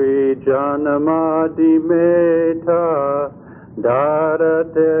होई जन्मा दी मेठा धार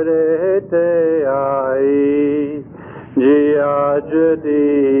तेरे ते आई जी आज दी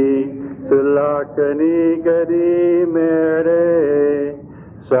सुलखनी करी मेरे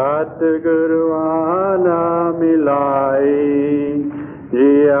सतगुरुआ ना मिलाई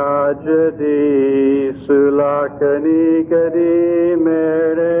जी आज दी सुलखनी करी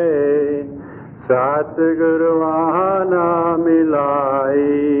मेरे सतगुरुआ ना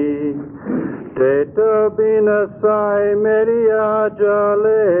मिलाई टेट बिन साई मेरी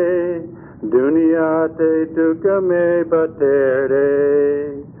आजले दुनिया ते टुक में बतेरे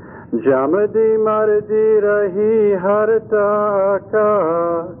जमदी मरदी रही हर ताका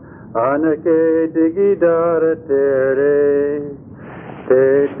अनके डिगीदार तेरे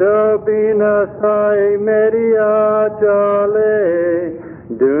टेट बिन साई मेरी आजले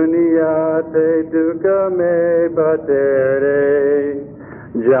दुनिया ते टुक में बतेरे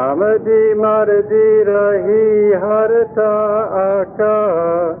जमदी मरदी रही हर ताका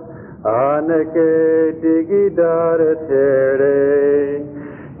आन के डिगीदार तेरे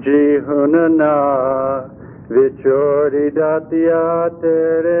जी हुन ना विचोरी दातिया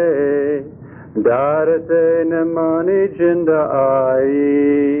तेरे डार से न मानी जिंद आई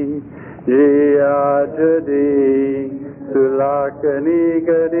जी आज दी सुलखनी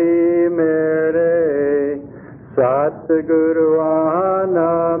करी मेरे सतगुरुआ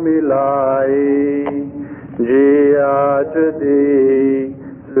ना मिलाई जी आज दी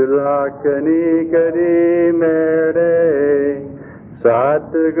सुलखनी करी मेरे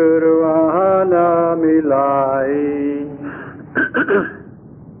सतगुरुआ ना मिलाई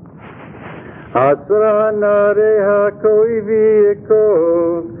आसरा न रहा कोई भी को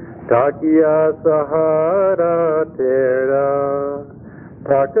ठाकिया सहारा तेरा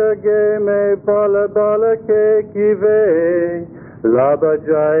थक गए मैं बल बल के किवे लब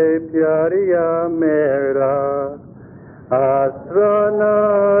जाए प्यारिया मेरा आसरा न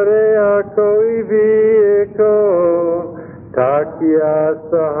रहा कोई भी को ठाकिया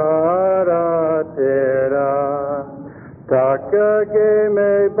सहारा तेरा थक गए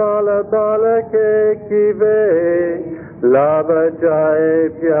मैं बल बल के किवे लब जाए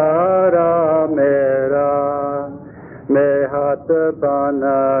प्यारा मेरा मैं हाथ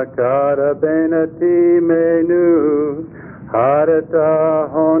बाना कर बेनती मैनू हारता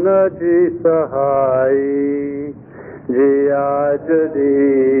होना जी सहाई जी आज दी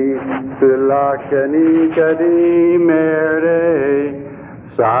सुलखनी करी मेरे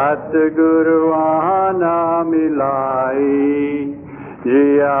सतगुरुआ ना मिलाई जी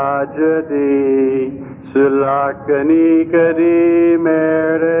आज दी सुलखनी करी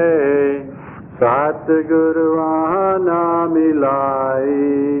मेरे सतगुरुआ ना मिलाई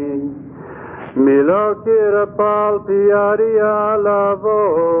मिलो किरपाल प्यारिया लावो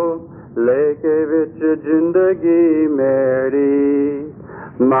लेके विच जिंदगी मेरी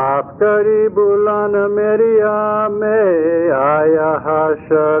माफ करी बुलान मेरी में आया हा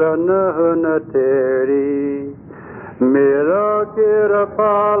शरण न तेरी मेरो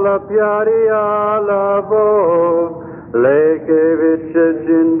किरपाल प्यारिया लावो लेके विच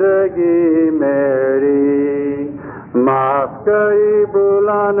जिंदगी मेरी माफ करी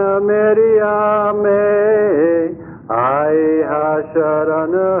बुलान मेरी में आई हा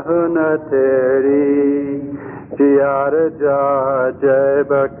शरण न तेरी जियार जा जय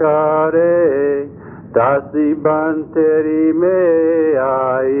बकारे दासी बन तेरी में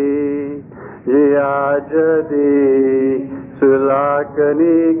आई जिया जदी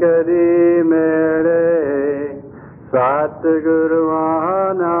सुलाकनी करी मेरे सात गुरुआ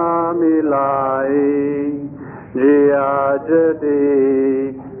ना मिलाई जिया जदी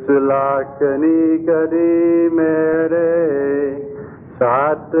सुलाकनी करी मेरे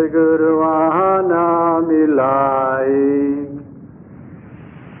सात गुरुआ ना मिलाई.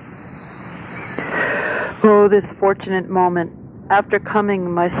 Oh, this fortunate moment. After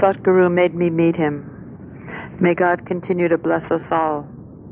coming, my Satguru made me meet him. May God continue to bless us all.